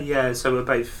Monday? Yeah, so we're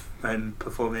both...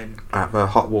 performing at the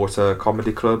Hot Water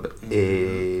Comedy Club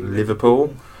in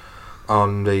Liverpool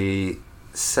on the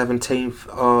 17th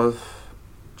of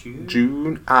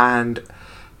June, and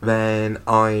then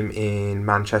I'm in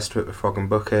Manchester at the Frog and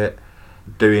Bucket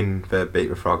doing the Beat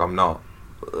the Frog. I'm not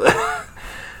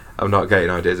getting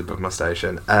ideas above my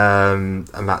station, and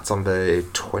that's on the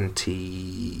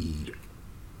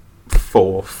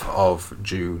 24th of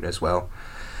June as well.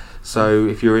 So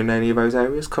if you're in any of those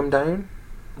areas, come down.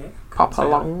 Yeah, pop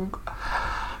along.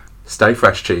 Stay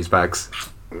fresh, cheese bags.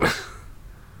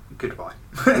 Goodbye.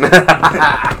 You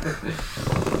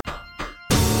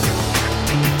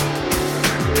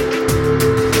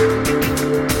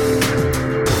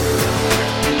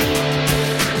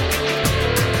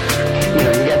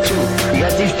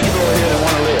got these people over here that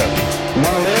want to live. You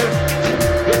want to live?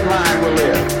 Get in line, we'll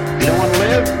live. You don't want to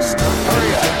live?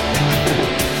 Hurry up.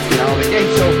 The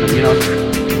gate's open,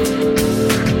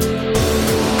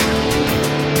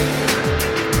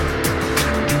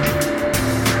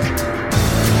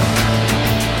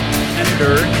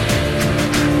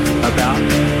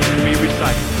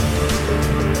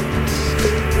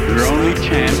 only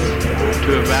chance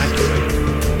to evacuate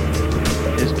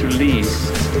is to leave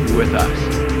with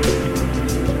us.